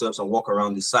immerse ourselves and walk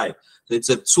around the site. So it's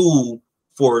a tool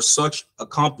for such a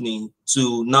company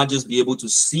to not just be able to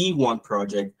see one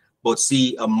project, but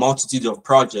see a multitude of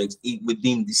projects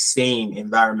within the same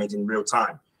environment in real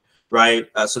time, right?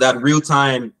 So that real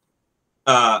time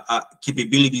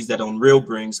capabilities that Unreal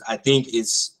brings, I think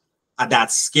is at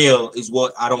that scale is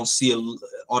what I don't see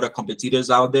other competitors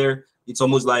out there. It's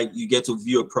almost like you get to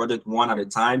view a product one at a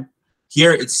time.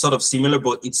 Here it's sort of similar,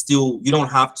 but it's still, you don't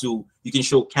have to, you can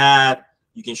show CAD,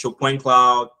 you can show point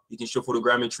cloud, you can show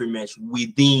photogrammetry mesh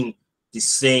within the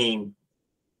same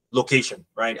location,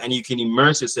 right? And you can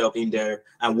immerse yourself in there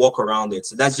and walk around it.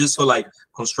 So that's just for like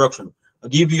construction. I'll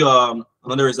give you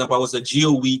another example. I was at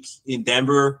Geo Week in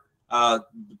Denver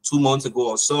 2 months ago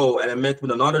or so, and I met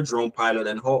with another drone pilot,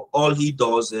 and all he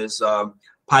does is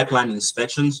pipeline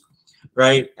inspections,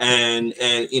 right? And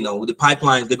you know, the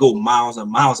pipelines, they go miles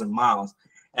and miles and miles.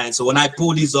 And so when I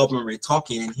pulled these up and we're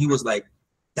talking, and he was like,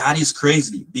 that is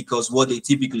crazy, because what they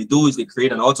typically do is they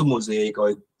create an auto mosaic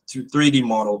or 3D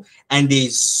model, and they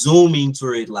zoom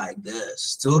into it like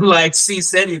this to like see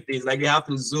certain things. Like they have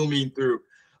to zoom in through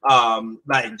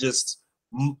like just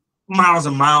miles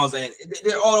and miles, and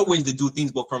there are other ways to do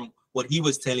things. But from what he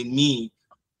was telling me,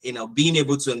 you know, being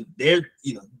able to, they're,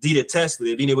 you know, did a test with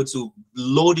it, being able to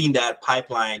loading that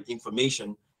pipeline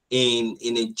information in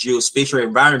a geospatial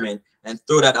environment and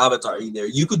throw that avatar in there.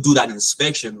 You could do that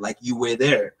inspection like you were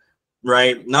there,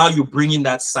 right? Now you're bringing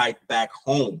that site back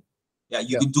home. Yeah,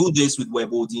 you could do this with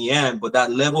WebODM, but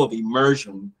that level of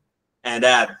immersion and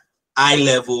that eye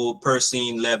level,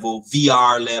 person level,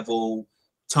 VR level,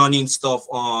 turning stuff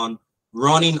on,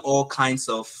 running all kinds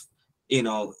of, you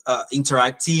know,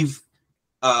 interactive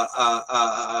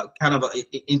kind of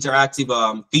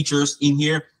interactive features in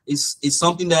here is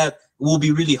something that will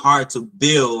be really hard to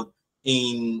build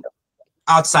in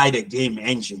outside a game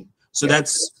engine. So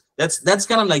that's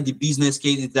kind of like the business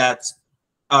case, is that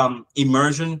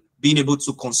immersion, being able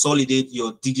to consolidate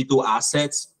your digital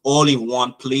assets all in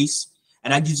one place,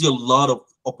 and that gives you a lot of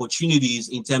opportunities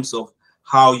in terms of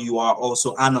how you are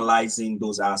also analyzing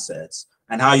those assets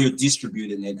and how you're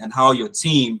distributing it and how your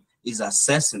team is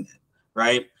assessing it,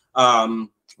 right?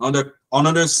 Another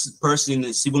person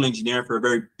is civil engineer for a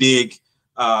very big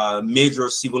major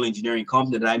civil engineering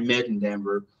company that I met in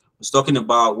Denver, was talking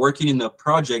about working in a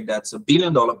project that's $1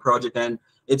 billion project, and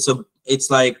it's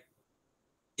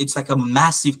like a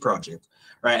massive project,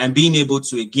 right? And being able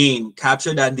to, again,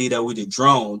 capture that data with a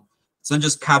drone, it's not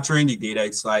just capturing the data,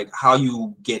 it's like how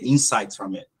you get insights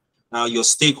from it. Now, your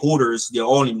stakeholders, they're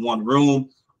all in one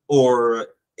room, or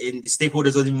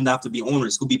stakeholders doesn't even have to be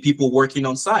owners. It could be people working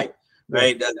on site,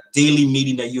 right? That daily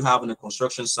meeting that you have on the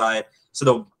construction site. Sort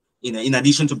of, you know, in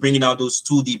addition to bringing out those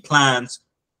 2D plans,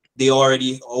 they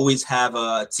already always have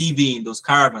a TV in those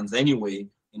caravans anyway.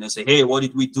 You know, say, hey, what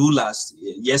did we do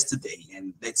yesterday?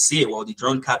 And let's see it. Well, the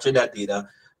drone captured that data.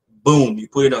 Boom, you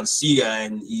put it on SIGA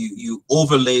and you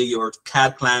overlay your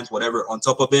CAD plans, whatever, on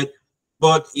top of it.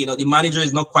 But, you know, the manager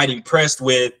is not quite impressed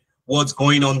with what's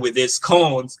going on with his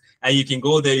cones. And you can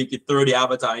go there, you can throw the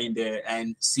avatar in there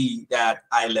and see that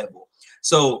eye level.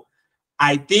 So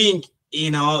I think, you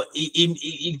know,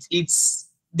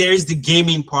 there's the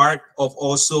gaming part of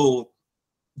also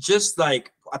just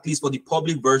like, at least for the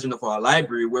public version of our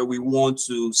library, where we want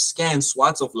to scan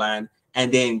swaths of land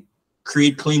and then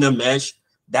create cleaner mesh.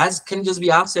 That can just be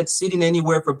assets sitting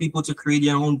anywhere for people to create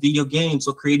their own video games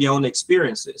or create their own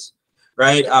experiences,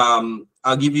 right? I'll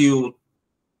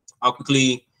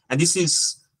quickly, and this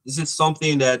is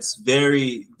something that's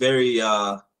very, very,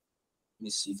 let me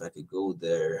see if I could go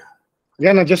there.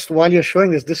 Yeah, no, just while you're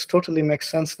showing this totally makes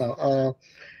sense now.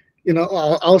 You know,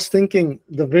 I was thinking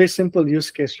the very simple use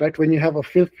case, right? When you have a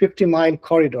 50-mile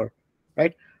corridor,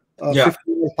 right?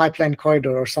 50-mile pipeline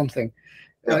corridor or something.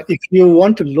 If you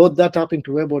want to load that up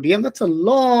into WebODM, that's a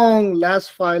long LAS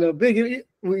file, or big.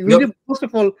 First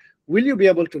of all, will you be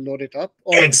able to load it up?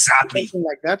 Or exactly. Something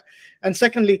like that. And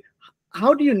secondly,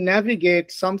 how do you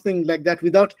navigate something like that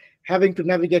without having to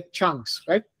navigate chunks,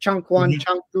 right? Chunk 1,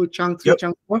 chunk 2, chunk 3,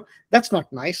 chunk 4. That's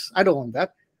not nice. I don't want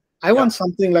that. I want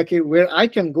something like where I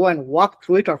can go and walk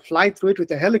through it or fly through it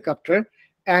with a helicopter,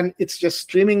 and it's just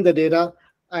streaming the data,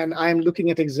 and I'm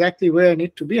looking at exactly where I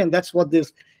need to be. And that's what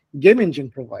this game engine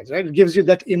provides, right? It gives you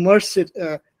that immersive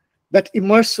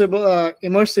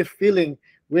feeling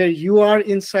where you are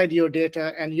inside your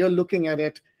data and you're looking at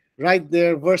it right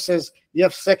there, versus you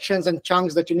have sections and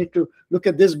chunks that you need to look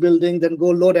at this building, then go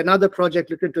load another project,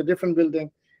 look into a different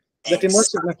building. That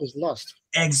immersiveness is lost.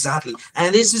 Exactly.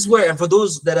 And this is where, and for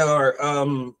those that are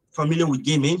familiar with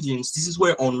game engines, this is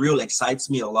where Unreal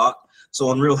excites me a lot.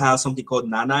 So Unreal has something called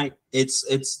Nanite.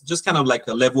 It's just kind of like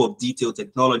a level of detail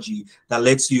technology that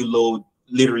lets you load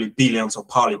literally billions of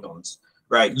polygons,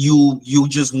 right? You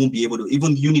just won't be able to.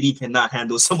 Even Unity cannot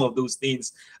handle some of those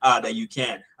things that you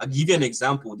can. I'll give you an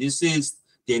example. This is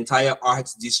the entire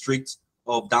arts district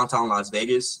of downtown Las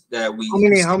Vegas that we.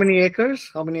 How many acres?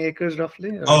 How many acres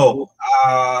roughly?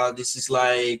 This is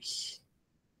like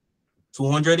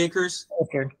 200 acres.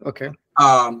 Okay.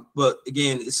 But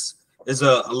again, there's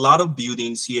a lot of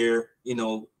buildings here, you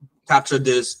know, captured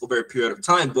this over a period of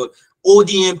time, but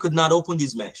ODM could not open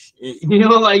this mesh. You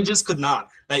know, like just could not.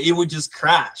 Like it would just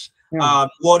crash.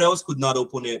 What else could not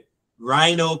open it?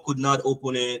 Rhino could not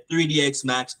open it. 3ds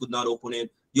Max could not open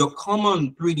it. your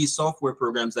common 3D software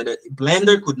programs that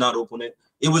Blender could not open it.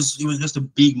 It was just a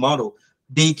big model.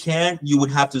 They can, you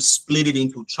would have to split it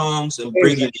into chunks and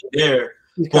bring it in there.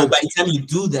 But by the time you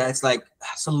do that, it's like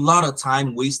that's a lot of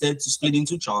time wasted to split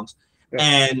into chunks. Yeah.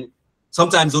 And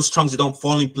sometimes those chunks, they don't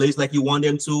fall in place like you want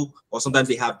them to, or sometimes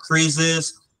they have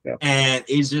creases. Yeah. And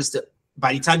it's just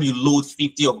by the time you load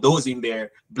 50 of those in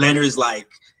there, Blender is like,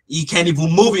 you can't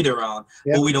even move it around.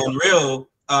 Yeah. But with Unreal,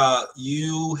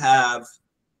 you have,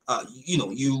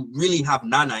 you really have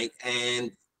nanite,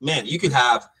 and man, you could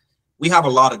have, we have a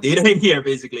lot of data in here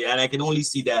basically, and I can only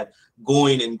see that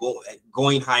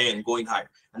going higher and going higher.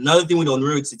 Another thing with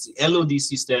Unreal, it's an LOD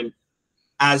system.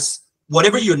 As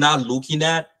whatever you're not looking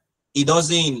at, it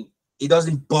doesn't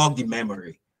bug the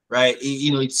memory, right?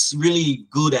 It's really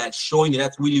good at showing you.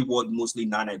 That's really what mostly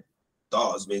nanite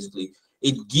does basically.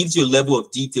 It gives you a level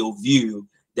of detail view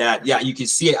that, yeah, you can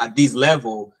see it at this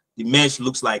level. The mesh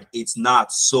looks like it's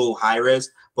not so high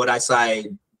res, but as I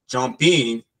jump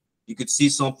in, you could see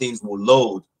some things will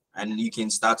load, and you can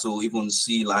start to even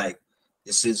see like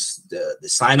this is the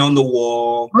sign on the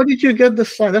wall. How did you get the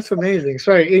sign? That's amazing.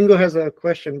 Sorry, Ingo has a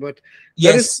question, but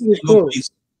yes, Ingo, cool.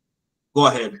 Please go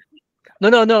ahead.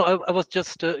 No. I was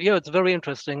just yeah, it's very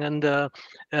interesting, and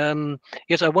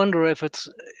yes, I wonder if it's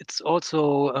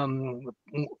also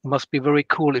must be very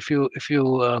cool if you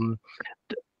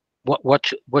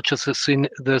watches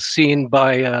the scene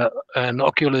by an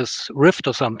Oculus Rift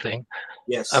or something.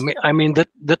 Yes. I mean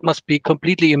that must be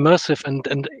completely immersive,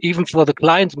 and even for the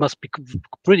clients must be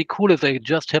pretty cool if they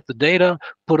just have the data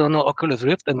put on an Oculus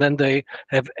Rift, and then they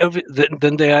have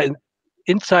then they are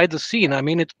inside the scene. I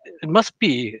mean, it must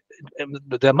be,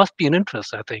 there must be an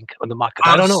interest, I think, on the market.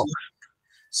 I don't know.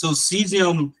 So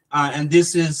Cesium, and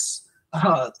this is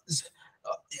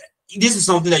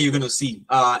something that you're going to see,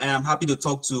 and I'm happy to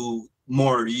talk to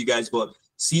more of you guys, but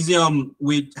Cesium,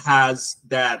 which has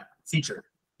that feature.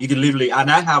 You can literally,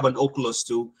 and I have an Oculus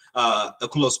too,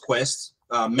 Oculus Quest,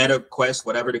 Meta Quest,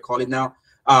 whatever they call it now.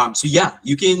 So yeah,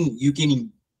 you can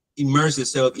immerse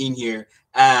yourself in here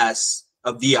as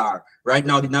a VR. Right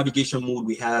now, the navigation mode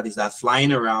we have is that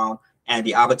flying around and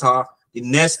the avatar. The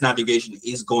next navigation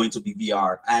is going to be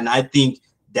VR, and I think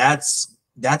that's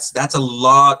a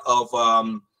lot of.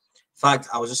 In fact,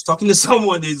 I was just talking to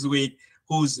someone this week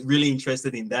who's really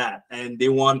interested in that, and they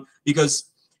want,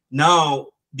 because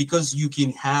you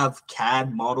can have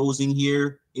CAD models in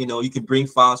here. You can bring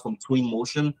files from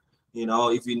Twinmotion.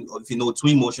 If you know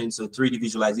Twinmotion, it's a 3D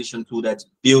visualization tool that's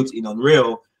built in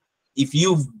Unreal. If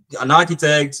you've an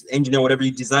architect, engineer, whatever,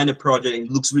 you design a project and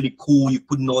it looks really cool, you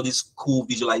put in all these cool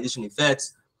visualization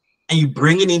effects, and you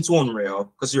bring it into Unreal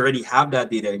because you already have that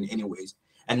data in anyways.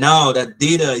 And now that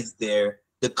data is there,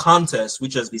 the context,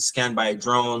 which has been scanned by a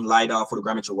drone, LiDAR,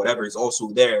 photogrammetry, whatever, is also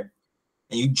there.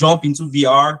 And you jump into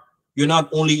VR, you're not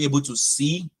only able to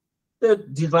see the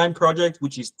design project,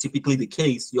 which is typically the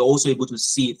case, you're also able to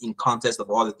see it in context of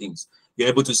other things. You're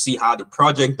able to see how the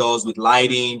project does with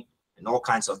lighting and all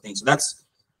kinds of things. So that's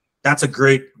a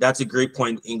great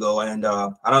point, Ingo. And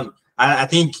I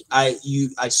think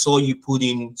I saw you put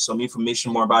in some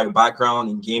information more about your background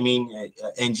in gaming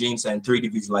engines and 3D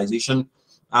visualization.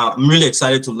 I'm really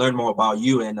excited to learn more about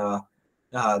you and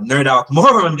nerd out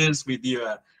more on this with you.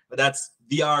 But that's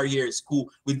VR here is cool.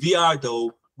 With VR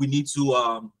though, we need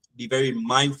to be very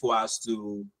mindful as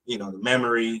to the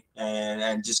memory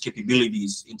and just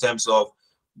capabilities in terms of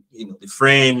the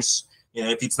frames.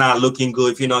 If it's not looking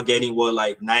good, if you're not getting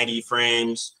like 90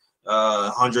 frames,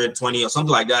 120 or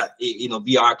something like that,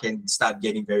 VR can start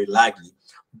getting very laggy.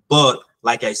 But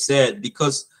like I said,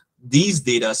 because these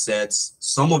data sets,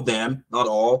 some of them, not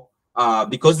all,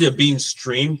 because they're being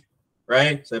streamed,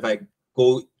 right? So if I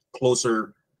go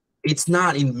closer, it's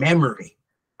not in memory.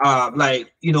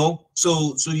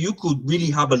 So you could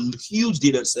really have a huge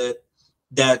data set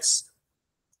that's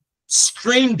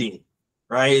streamed in.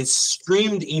 Right, it's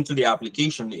streamed into the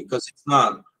application because it's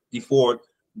not default.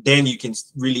 Then you can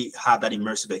really have that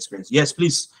immersive experience. Yes,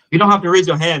 please. You don't have to raise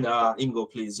your hand, Ingo.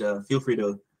 Please feel free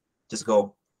to just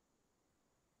go.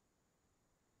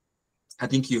 I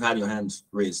think you had your hands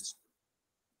raised.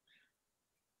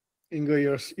 Ingo,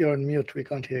 you're on mute. We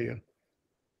can't hear you.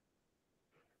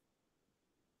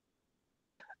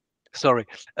 Sorry,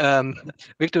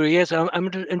 Victor. Yes, I'm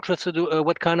interested.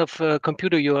 What kind of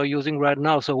computer you are using right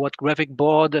now? So, what graphic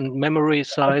board and memory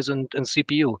size and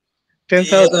CPU?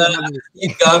 10,000.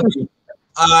 You got me.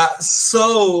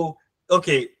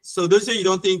 Okay. So those of you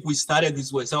don't think we started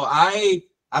this way. So I've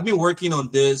been working on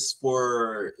this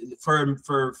for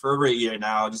over a year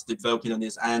now, just developing on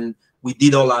this, and we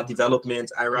did all our development.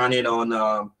 I ran it on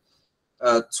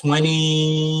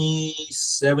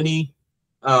 2070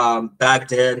 back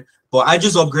then. But I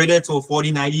just upgraded to a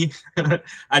 4090.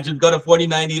 I just got a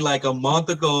 4090 like a month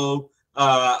ago,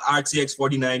 RTX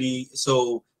 4090.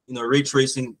 So, you know, ray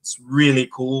tracing is really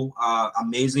cool,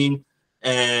 amazing.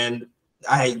 And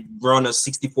I run a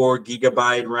 64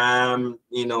 GB RAM,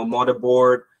 you know,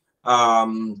 motherboard.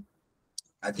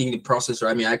 I think the processor,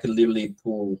 I mean, I could literally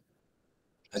pull.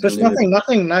 So it's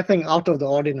nothing out of the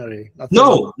ordinary.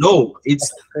 No,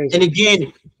 it's, and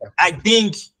again, I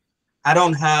think I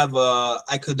don't have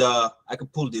I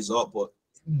could pull this up, but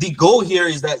the goal here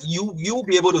is that you'll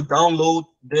be able to download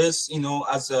this, you know,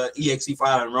 as a exe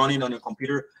file and run it on your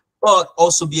computer, but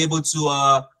also be able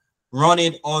to run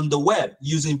it on the web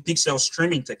using pixel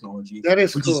streaming technology. That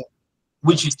is cool.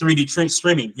 Which is 3D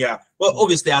streaming. Yeah. Well,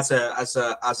 obviously as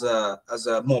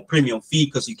a more premium fee,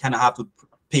 because you kind of have to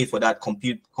pay for that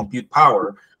compute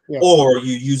power, or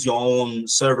you use your own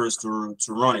servers to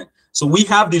run it. So we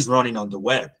have this running on the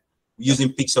web using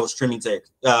pixel streaming tech.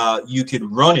 You could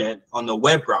run it on the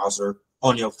web browser,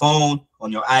 on your phone,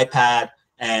 on your iPad,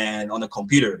 and on the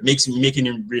computer, making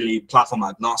it really platform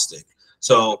agnostic.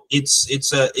 So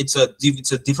it's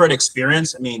a different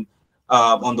experience. I mean,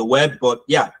 on the web, but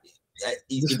yeah,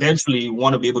 eventually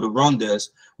want to be able to run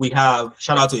this. We have,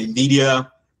 shout out to NVIDIA.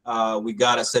 We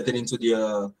got accepted into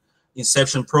the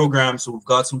Inception program, so we've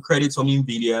got some credits from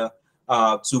NVIDIA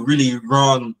to really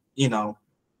run, you know,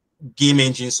 game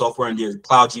engine software in their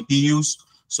cloud GPUs.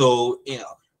 So, you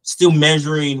know, still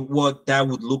measuring what that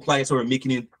would look like. So we're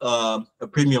making it a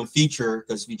premium feature,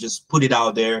 because we just put it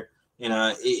out there. You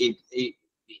know,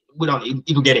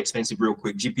 it'll get expensive real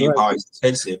quick. GPU power is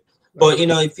expensive. But, you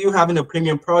know, if you're having a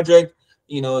premium project,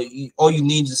 you know, all you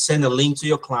need is send a link to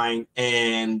your client,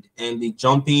 and they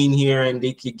jump in here and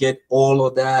they could get all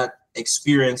of that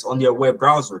experience on their web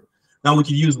browser. Now we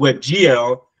could use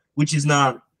WebGL, which is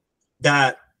not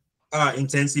that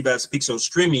intensive as pixel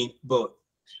streaming, but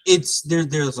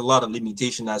there's a lot of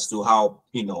limitation as to how,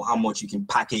 you know, how much you can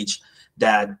package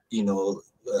that, you know,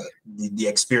 the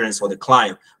experience for the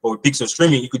client. But with pixel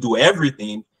streaming, you could do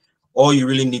everything. All you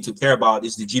really need to care about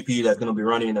is the GPU that's going to be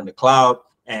running on the cloud,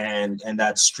 and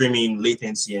that streaming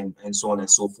latency and so on and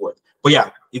so forth. But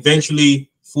yeah,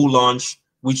 eventually full launch,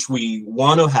 which we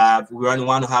want to have. We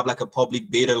want to have like a public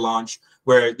beta launch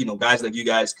where, you know, guys like you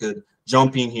guys could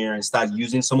jump in here and start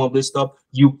using some of this stuff.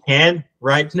 You can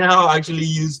right now actually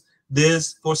use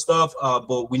this for stuff,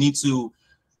 but we need to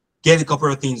get a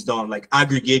couple of things done, like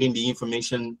aggregating the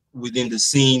information within the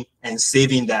scene and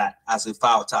saving that as a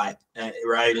file type,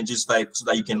 right? And just like, so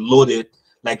that you can load it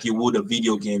like you would a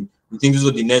video game. We think these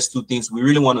are the next two things. We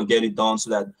really want to get it done so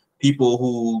that people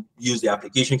who use the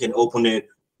application can open it,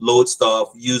 load stuff,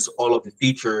 use all of the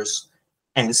features,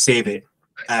 and save it.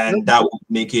 And that will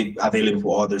make it available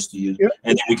for others to use.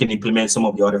 And then we can implement some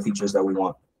of the other features that we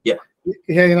want. Yeah.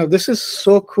 Yeah, you know, this is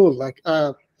so cool. Like,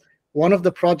 one of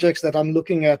the projects that I'm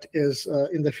looking at is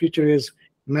in the future is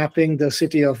mapping the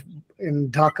city in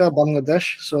Dhaka,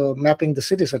 Bangladesh. So mapping the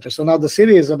city center. So now the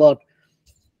city is about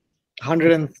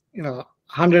 100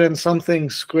 and something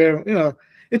square. You know,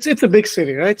 it's a big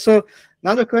city, right? So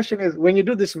now the question is, when you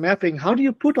do this mapping, how do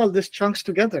you put all these chunks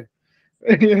together?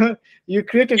 You know, you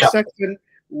create a section.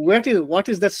 What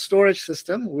is that storage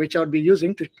system which I'll be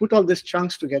using to put all these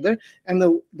chunks together,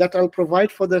 and that I'll provide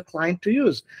for the client to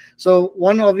use? So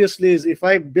one obviously is, if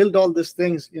I build all these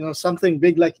things, you know, something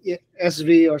big like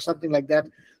SV or something like that,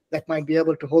 that might be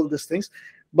able to hold these things.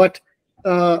 But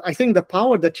I think the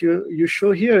power that you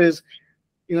show here is,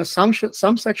 you know, some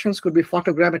sections could be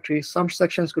photogrammetry, some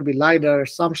sections could be LiDAR,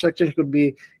 some sections could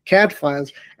be CAD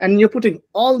files, and you're putting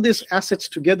all these assets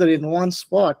together in one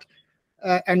spot.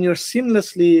 And you're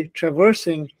seamlessly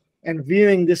traversing and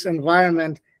viewing this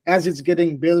environment as it's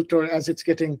getting built or as it's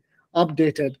getting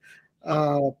updated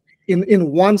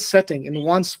in one setting, in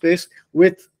one space.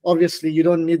 With, obviously, you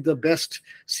don't need the best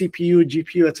CPU,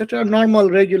 GPU, etc.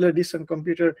 Normal, regular, decent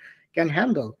computer can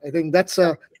handle. I think that's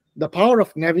the power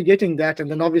of navigating that, and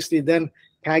then obviously then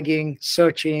tagging,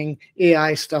 searching,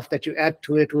 AI stuff that you add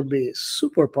to it would be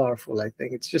super powerful. I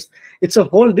think it's a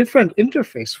whole different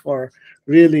interface for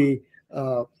really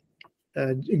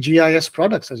GIS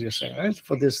products, as you're saying, right,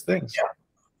 for these things.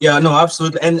 Yeah, no,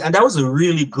 absolutely. And that was a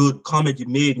really good comment you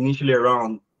made initially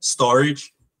around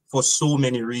storage, for so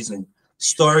many reasons.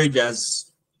 Storage,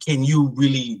 as can you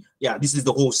really, this is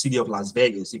the whole city of Las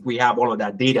Vegas. If we have all of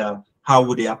that data, how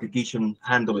would the application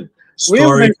handle it?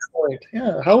 Storage.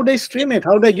 How would they stream it?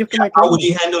 How would they give to my client? How would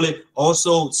they handle it?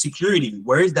 Also, security.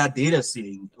 Where is that data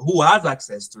sitting? Who has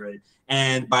access to it?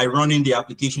 And by running the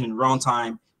application in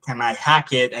runtime, can I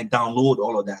hack it and download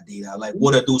all of that data? Like,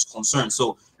 what are those concerns?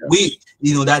 So we,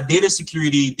 you know, that data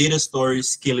security, data storage,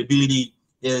 scalability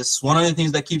is one of the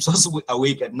things that keeps us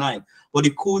awake at night. But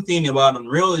the cool thing about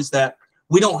Unreal is that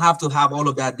we don't have to have all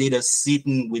of that data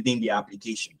sitting within the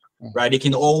application, right? It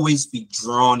can always be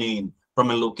drawn in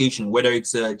from a location, whether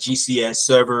it's a GCS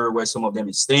server where some of them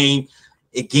is staying.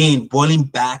 Again, boiling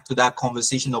back to that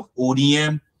conversation of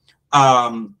ODM.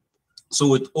 So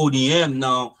with ODM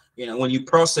now, when you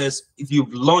process, if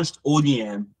you've launched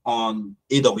ODM on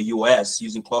AWS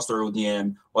using cluster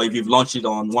ODM, or if you've launched it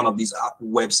on one of these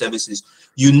web services,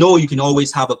 you can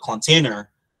always have a container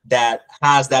that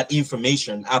has that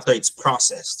information after it's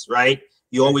processed, right?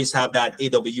 You always have that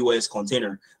AWS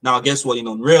container. Now, guess what? In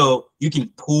Unreal, you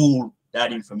can pull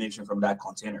that information from that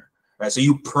container, right? So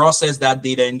you process that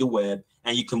data in the web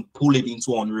and you can pull it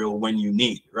into Unreal when you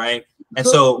need, right? And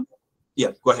so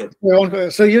yeah, go ahead.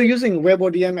 So you're using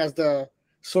WebODM as the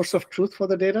source of truth for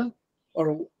the data,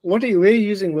 or where are you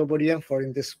using WebODM for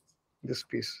in this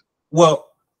piece? Well,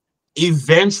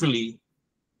 eventually,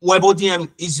 WebODM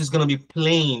is just going to be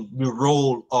playing the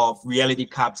role of reality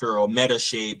capture or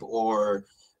Metashape or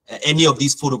any of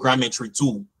these photogrammetry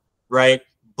tool, right?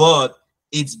 But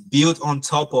it's built on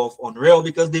top of Unreal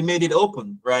because they made it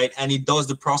open, right? And it does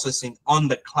the processing on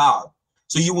the cloud.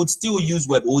 So you would still use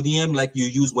WebODM like you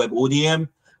use WebODM,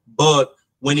 but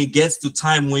when it gets to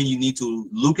time when you need to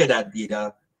look at that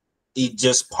data, it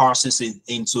just parses it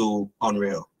into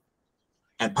Unreal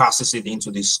and passes it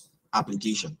into this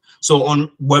application. So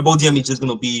on WebODM, it's just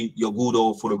going to be your good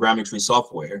old photogrammetry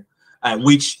software,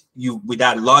 which with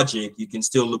that logic, you can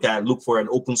still look for an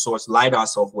open source LiDAR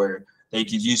software that you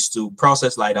can use to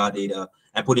process LiDAR data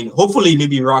and put in, hopefully,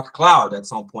 maybe Rock Cloud at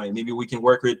some point. Maybe we can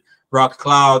work with Rock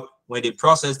Cloud. When they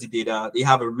process the data, they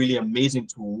have a really amazing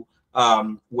tool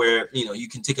where you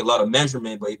can take a lot of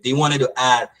measurement. But if they wanted to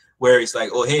add, where it's like,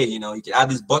 oh hey, you can add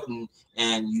this button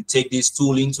and you take this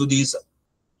tool into this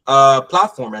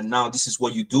platform, and now this is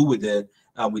what you do with it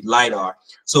with LiDAR.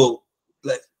 So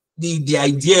like the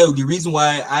idea, the reason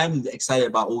why I'm excited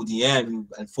about ODM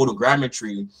and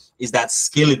photogrammetry is that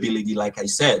scalability. Like I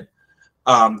said,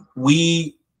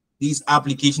 this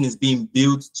application is being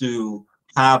built to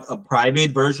have a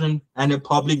private version and a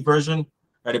public version.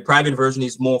 The private version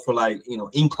is more for like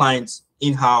in-client,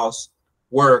 in-house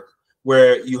work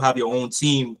where you have your own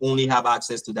team only have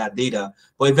access to that data.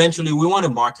 But eventually we want a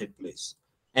marketplace,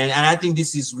 and I think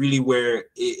this is really where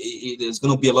there's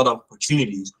going to be a lot of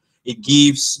opportunities. It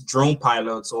gives drone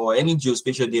pilots or any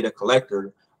geospatial data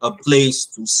collector a place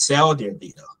to sell their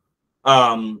data,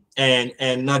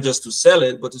 and not just to sell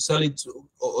it, but to sell it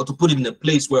or to put it in a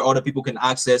place where other people can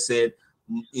access it.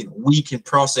 We can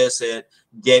process it,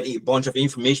 get a bunch of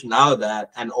information out of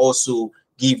that, and also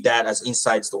give that as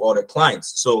insights to other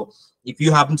clients. So if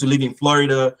you happen to live in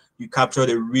Florida, you captured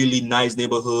a really nice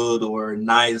neighborhood or a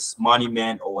nice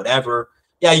monument or whatever,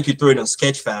 yeah, you could throw it on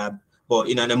Sketchfab. But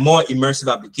in a more immersive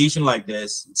application like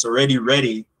this, it's already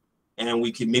ready, and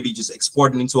we can maybe just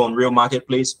export it into Unreal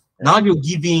Marketplace. Now you're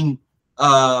giving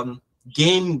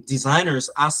game designers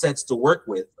assets to work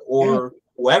with, or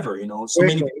whoever, so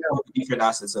many people have different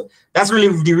assets. So that's really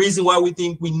the reason why we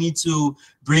think we need to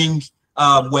bring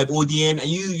WebODM. And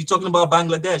you're talking about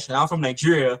Bangladesh, and I'm from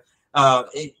Nigeria.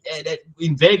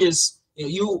 In Vegas,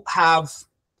 you have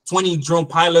 20 drone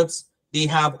pilots. They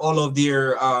have all of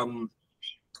their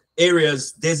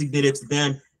areas designated to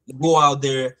them. You go out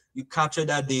there, you capture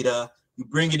that data, you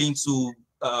bring it into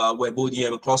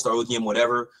WebODM, cluster ODM,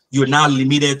 whatever. You're now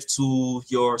limited to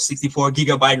your 64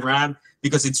 gigabyte RAM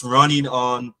because it's running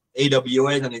on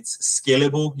AWS and it's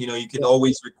scalable. You can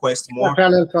always request more.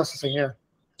 Parallel processing,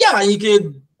 yeah, you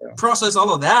could process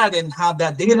all of that and have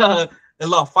that data a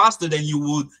lot faster than you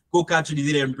would go capture the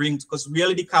data and bring, because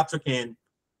reality capture can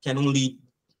only,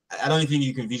 I don't think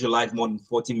you can visualize more than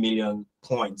 14 million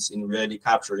points in reality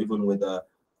capture, even with a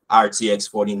RTX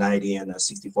 4090 and a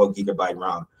 64 gigabyte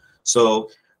RAM. So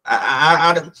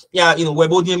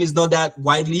WebODM is not that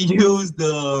widely used,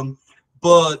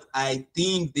 but I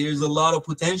think there's a lot of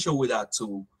potential with that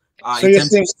tool. So you're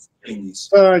saying,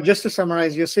 just to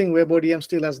summarize, you're saying WebODM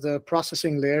still has the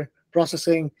processing layer,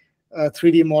 processing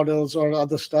 3D models or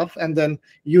other stuff, and then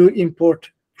you import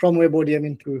from WebODM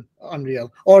into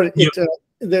Unreal, or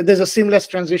there's a seamless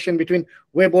transition between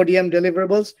WebODM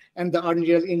deliverables and the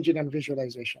Unreal Engine and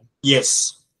visualization.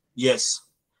 Yes.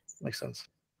 Makes sense.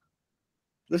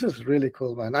 This is really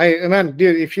cool, man.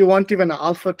 Dude, if you want even an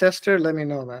alpha tester, let me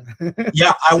know, man.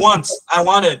 Yeah, I want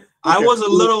it. Okay.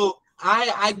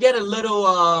 I get a little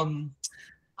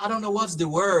I don't know what's the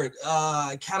word.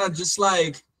 Kind of just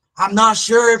like, I'm not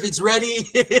sure if it's ready.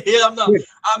 I'm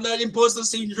not imposter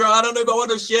syndrome. I don't know if I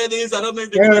want to share this. I don't know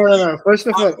if no. First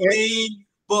of all,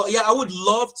 But yeah, I would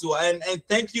love to. And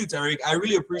thank you, Tarek. I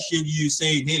really appreciate you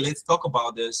saying, hey, let's talk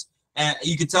about this. And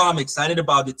you can tell I'm excited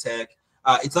about the tech.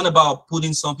 It's not about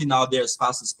putting something out there as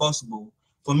fast as possible.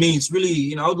 For me, it's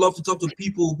really, I would love to talk to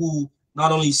people who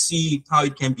not only see how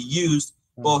it can be used,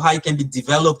 but how it can be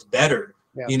developed better.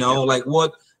 Like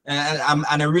what, and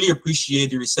I really appreciate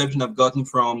the reception I've gotten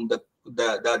from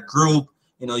that group.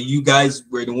 You guys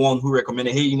were the one who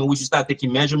recommended, hey, we should start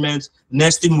taking measurements.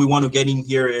 Next thing we want to get in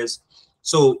here is,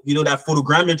 so that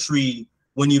photogrammetry,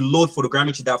 when you load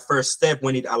photogrammetry, that first step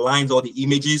when it aligns all the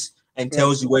images and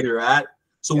tells you where they're at.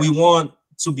 So we want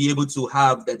to be able to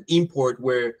have that import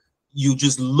where you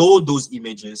just load those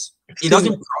images. It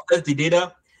doesn't process the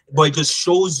data, but it just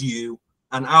shows you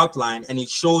an outline and it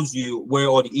shows you where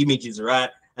all the images are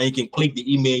at, and you can click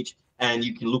the image and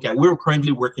you can look at. We're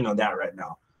currently working on that right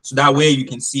now. So that way you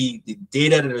can see the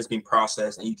data that has been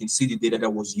processed and you can see the data that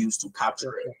was used to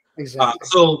capture it. Exactly.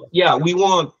 So yeah, we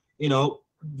want,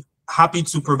 happy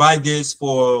to provide this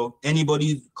for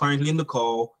anybody currently in the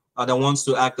call that wants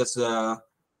to act as a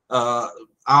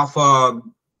alpha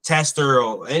tester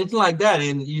or anything like that,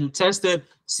 and you test it,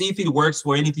 see if it works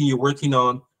for anything you're working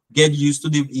on, get used to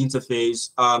the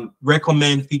interface,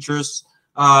 recommend features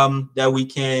that we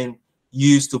can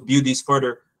use to build this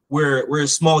further. We're a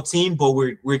small team, but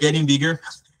we're getting bigger,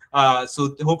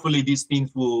 so hopefully these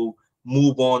things will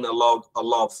move on a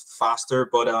lot faster.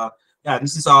 But yeah,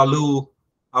 this is our little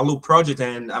project,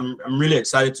 and I'm really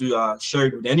excited to share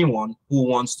it with anyone who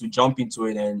wants to jump into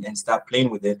it and start playing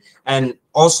with it. And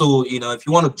also, if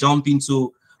you want to jump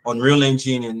into Unreal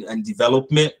Engine and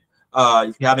development,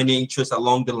 if you have any interest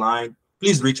along the line,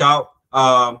 please reach out.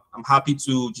 I'm happy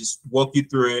to just walk you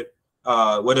through it,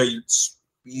 whether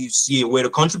you see a way to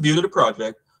contribute to the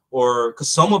project, or because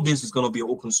some of this is going to be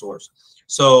open source.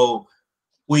 So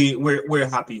we're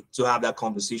happy to have that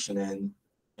conversation,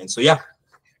 and so yeah.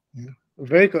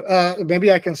 Very good.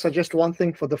 Maybe I can suggest one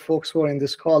thing for the folks who are in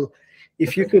this call.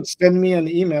 If you could send me an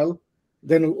email,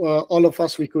 then all of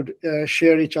us, we could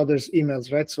share each other's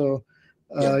emails, right? So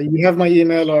you have my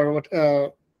email, or what?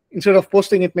 Instead of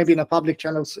posting it maybe in a public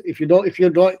channel, if you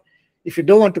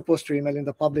don't want to post your email in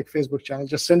the public Facebook channel,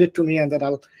 just send it to me, and then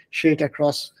I'll share it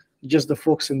across just the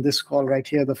folks in this call right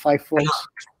here, the 5 folks.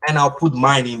 And I'll put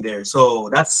mine in there. So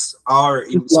that's so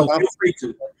feel free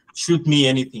to shoot me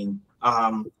anything.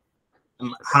 I'm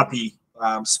happy.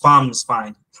 Spam is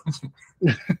fine.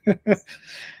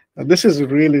 This is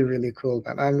really, really cool,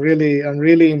 man. I'm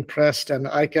really impressed, and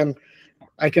I can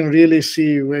really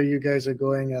see where you guys are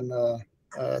going. And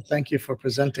thank you for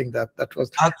presenting that. That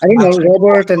was, I don't know,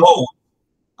 Robert and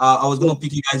I was gonna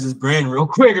pick you guys' brain real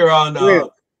quick around.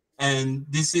 And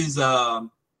this is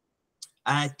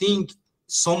I think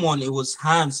someone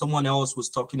else was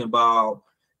talking about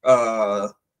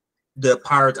the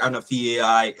Pirate Anafi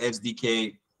AI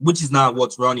SDK, which is not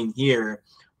what's running here,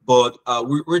 but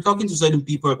we're talking to certain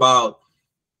people about.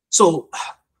 So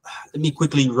let me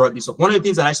quickly run this up. One of the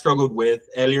things that I struggled with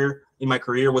earlier in my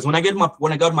career was when I got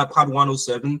my Pod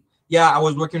 107. Yeah, I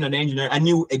was working as an engineer. I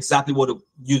knew exactly what to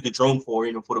use the drone for,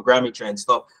 photogrammetry and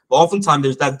stuff. But oftentimes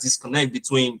there's that disconnect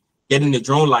between getting the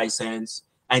drone license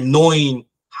and knowing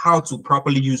how to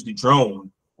properly use the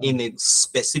drone in a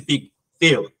specific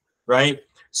field, right?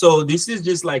 So this is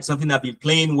just like something I've been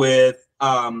playing with.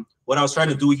 What I was trying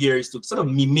to do here is to sort of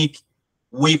mimic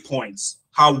waypoints.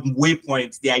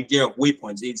 The idea of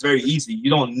waypoints. It's very easy. You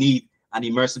don't need an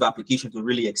immersive application to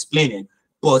really explain it.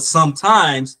 But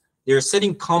sometimes there are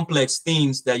certain complex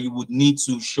things that you would need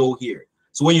to show here.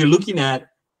 So when you're looking at,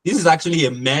 this is actually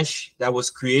a mesh that was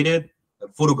created, a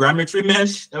photogrammetry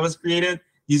mesh that was created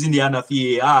using the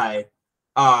Anafi AI.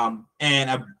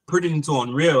 And I put it into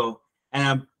Unreal, and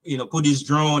I put this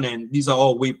drone, and these are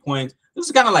all waypoints. This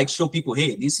is kind of like show people,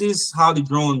 hey, this is how the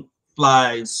drone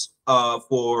flies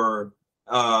for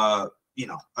a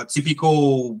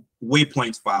typical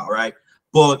waypoint file, right?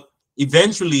 But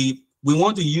eventually we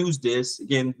want to use this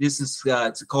again. This is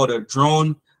it's called a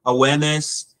drone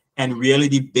awareness and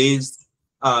reality-based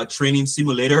training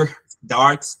simulator,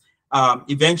 DARTS.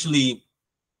 Eventually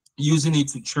using it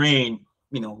to train,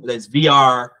 let's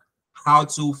VR, how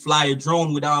to fly a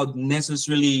drone without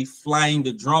necessarily flying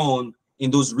the drone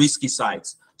in those risky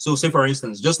sites. So say for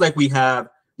instance, just like we have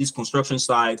this construction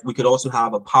site, we could also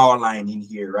have a power line in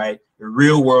here, right? A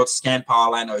real world scan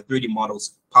power line or a 3D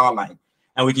models power line.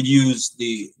 And we could use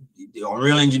the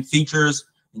Unreal Engine features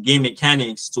and game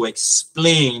mechanics to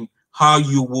explain how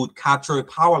you would capture a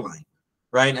power line,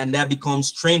 right? And that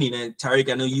becomes training. And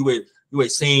Tariq, I know you were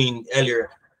saying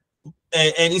earlier,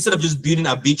 and instead of just building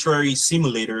arbitrary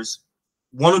simulators,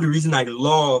 one of the reasons I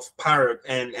love Parrot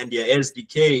and their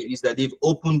SDK is that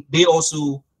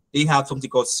they have something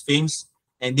called Sphinx,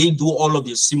 and they do all of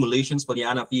their simulations for the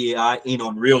Anafi AI in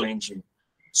Unreal Engine.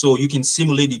 So you can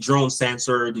simulate the drone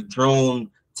sensor, the drone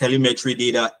telemetry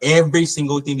data, every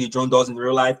single thing the drone does in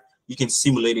real life, you can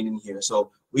simulate it in here.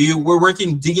 So we're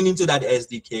digging into that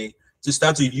SDK to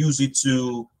start to use it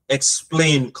to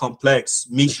explain complex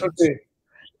missions.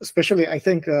 Especially I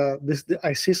think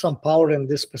I see some power in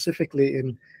this, specifically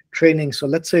in training. So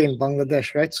let's say in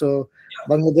Bangladesh, right? So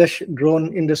Bangladesh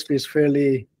drone industry is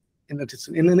fairly it's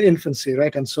in an infancy,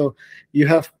 right? And so you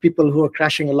have people who are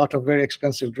crashing a lot of very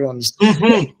expensive drones.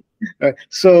 Right?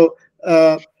 So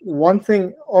one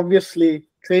thing, obviously,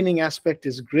 training aspect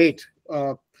is great.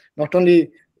 Not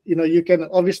only, you can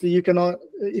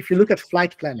if you look at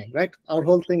flight planning, right? Our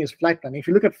whole thing is flight planning. If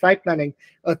you look at flight planning,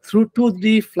 a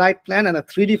 2D flight plan and a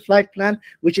 3D flight plan,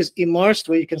 which is immersed,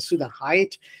 where you can see the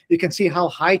height, you can see how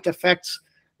height affects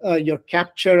your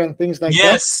capture and things like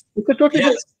that. You could totally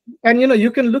do. And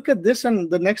you can look at this, and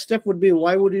the next step would be,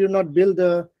 why would you not build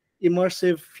a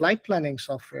immersive flight planning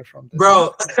software from this?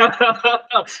 Bro,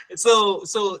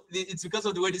 so it's because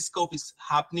of the way this scope is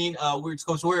happening. We're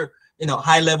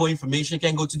high level information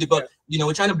can go to the, but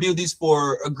we're trying to build this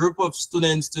for a group of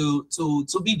students to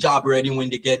be job ready when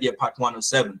they get their Part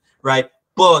 107, right?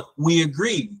 But we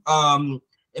agree. I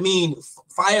mean,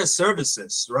 fire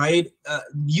services, right?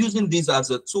 Using this as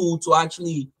a tool to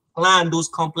actually plan those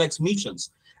complex missions.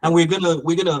 And we're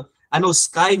gonna. I know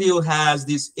Skyview has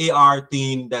this AR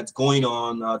thing that's going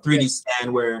on, 3D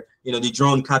scan, where the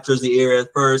drone captures the area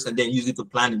first and then use it to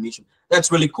plan the mission.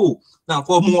 That's really cool. Now,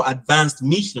 for more advanced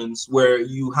missions where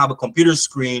you have a computer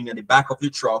screen in the back of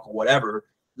your truck or whatever,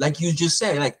 like you just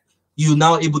said, like you're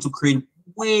now able to create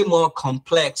way more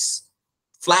complex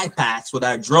flight paths with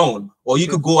that drone, or you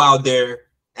could go out there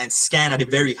and scan at a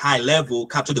very high level,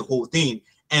 capture the whole thing,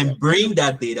 and bring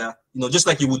that data, just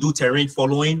like you would do terrain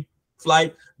following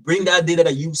flight, bring that data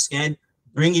that you've scanned,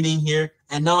 bring it in here,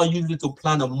 and now use it to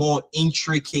plan a more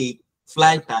intricate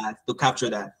flight path to capture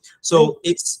that. So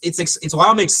it's why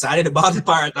I'm excited about the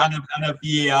Parrot and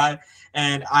AI,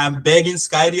 and I'm begging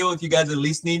Skydio, if you guys are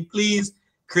listening, please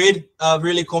create a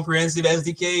really comprehensive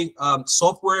SDK.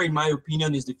 Software, in my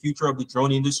opinion, is the future of the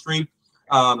drone industry.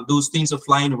 Those things are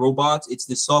flying robots. It's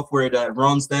the software that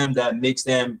runs them that makes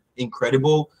them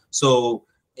incredible. So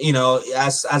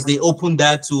as they open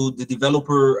that to the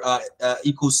developer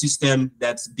ecosystem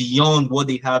that's beyond what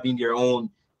they have in their own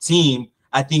team,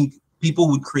 I think people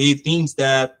would create things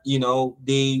that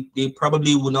they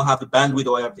probably would not have the bandwidth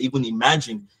or have even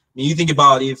imagined. I mean, you think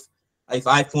about if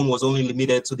iPhone was only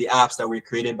limited to the apps that were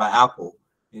created by Apple,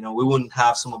 we wouldn't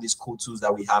have some of these cool tools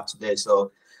that we have today.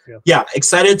 So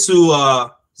excited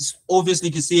to obviously,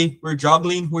 you can see we're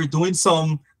juggling, we're doing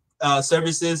some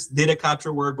services, data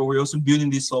capture work, but we're also building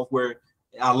this software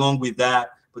along with that.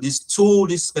 But this tool,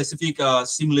 this specific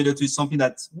simulator tool, is something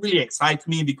that really excites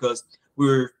me because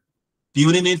we're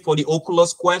building it for the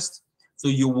Oculus Quest. So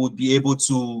you would be able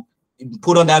to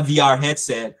put on that VR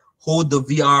headset, hold the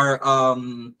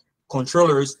VR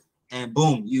controllers, and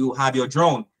boom, you have your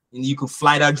drone. And you could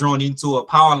fly that drone into a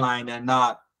power line and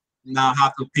not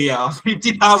have to pay a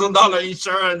 $50,000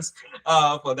 insurance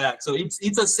for that. So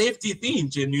it's a safety thing,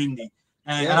 genuinely.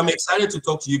 And I'm excited to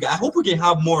talk to you guys. I hope we can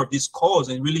have more of these calls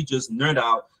and really just nerd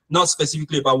out, not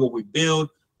specifically about what we build,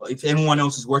 or if anyone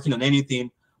else is working on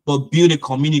anything, but build a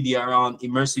community around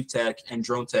immersive tech and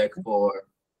drone tech for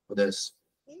this.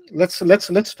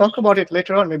 Let's talk about it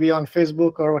later on, maybe on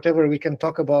Facebook or whatever. We can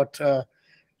talk about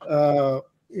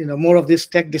more of these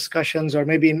tech discussions, or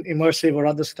maybe in immersive or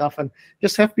other stuff, and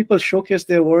just have people showcase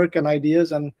their work and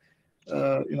ideas and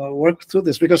work through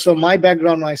this. Because my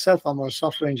background myself, I'm a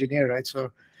software engineer, right?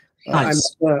 So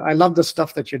nice. I love the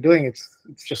stuff that you're doing. It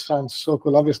just sounds so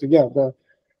cool. Obviously, the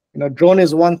drone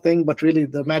is one thing, but really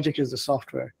the magic is the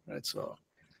software, right? So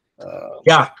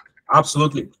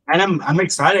absolutely. And I'm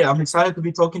excited. I'm excited to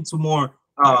be talking to more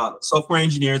software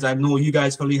engineers. I know you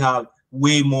guys probably have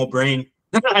way more brain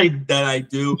than I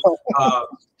do.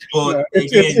 But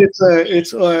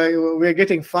we're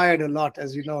getting fired a lot,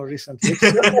 as you know, recently.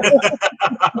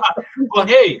 Well,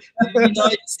 hey,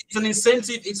 it's an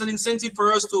incentive. It's an incentive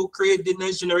for us to create the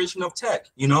next generation of tech.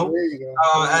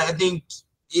 I think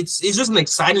it's just an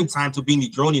exciting time to be in the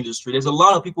drone industry. There's a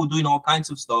lot of people doing all kinds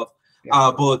of stuff,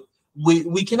 but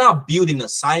we cannot build in a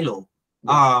silo.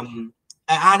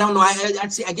 I don't know.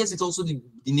 I guess it's also the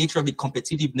nature of the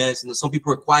competitiveness. Some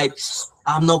people are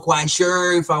I'm not quite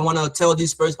sure if I want to tell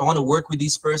this person, if I want to work with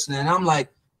this person. And I'm like,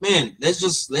 man, let's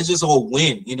just all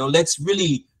win. Let's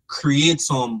really create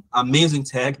some amazing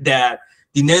tech that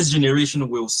the next generation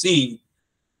will see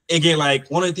again, like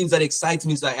one of the things that excites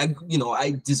me is like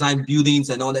I design buildings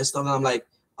and all that stuff. And I'm like,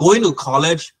 going to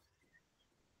college,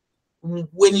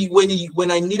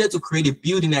 when I needed to create a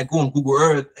building, I go on Google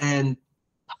Earth and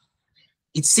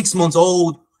it's 6 months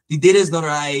old. The data is not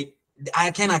right.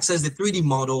 I can't access the 3D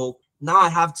model. Now I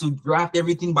have to draft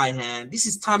everything by hand. This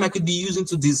is time I could be using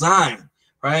to design,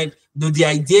 right? The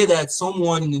idea that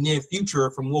someone in the near future,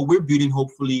 from what we're building,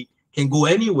 hopefully can go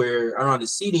anywhere around the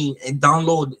city and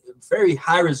download a very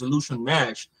high resolution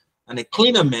mesh and a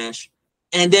cleaner mesh,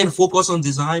 and then focus on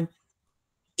design.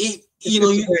 You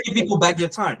give people back their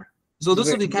time. So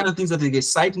those are the kind of things that are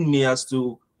exciting me as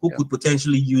to who could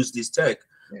potentially use this tech.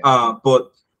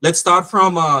 But let's start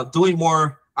from doing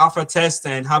more alpha tests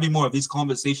and having more of this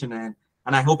conversation, and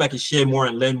I hope I can share more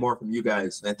and learn more from you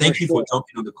guys. And thank you for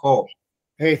jumping on the call.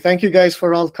 Hey, thank you guys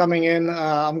for all coming in.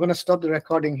 I'm going to stop the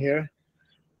recording here.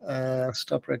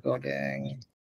 Stop recording.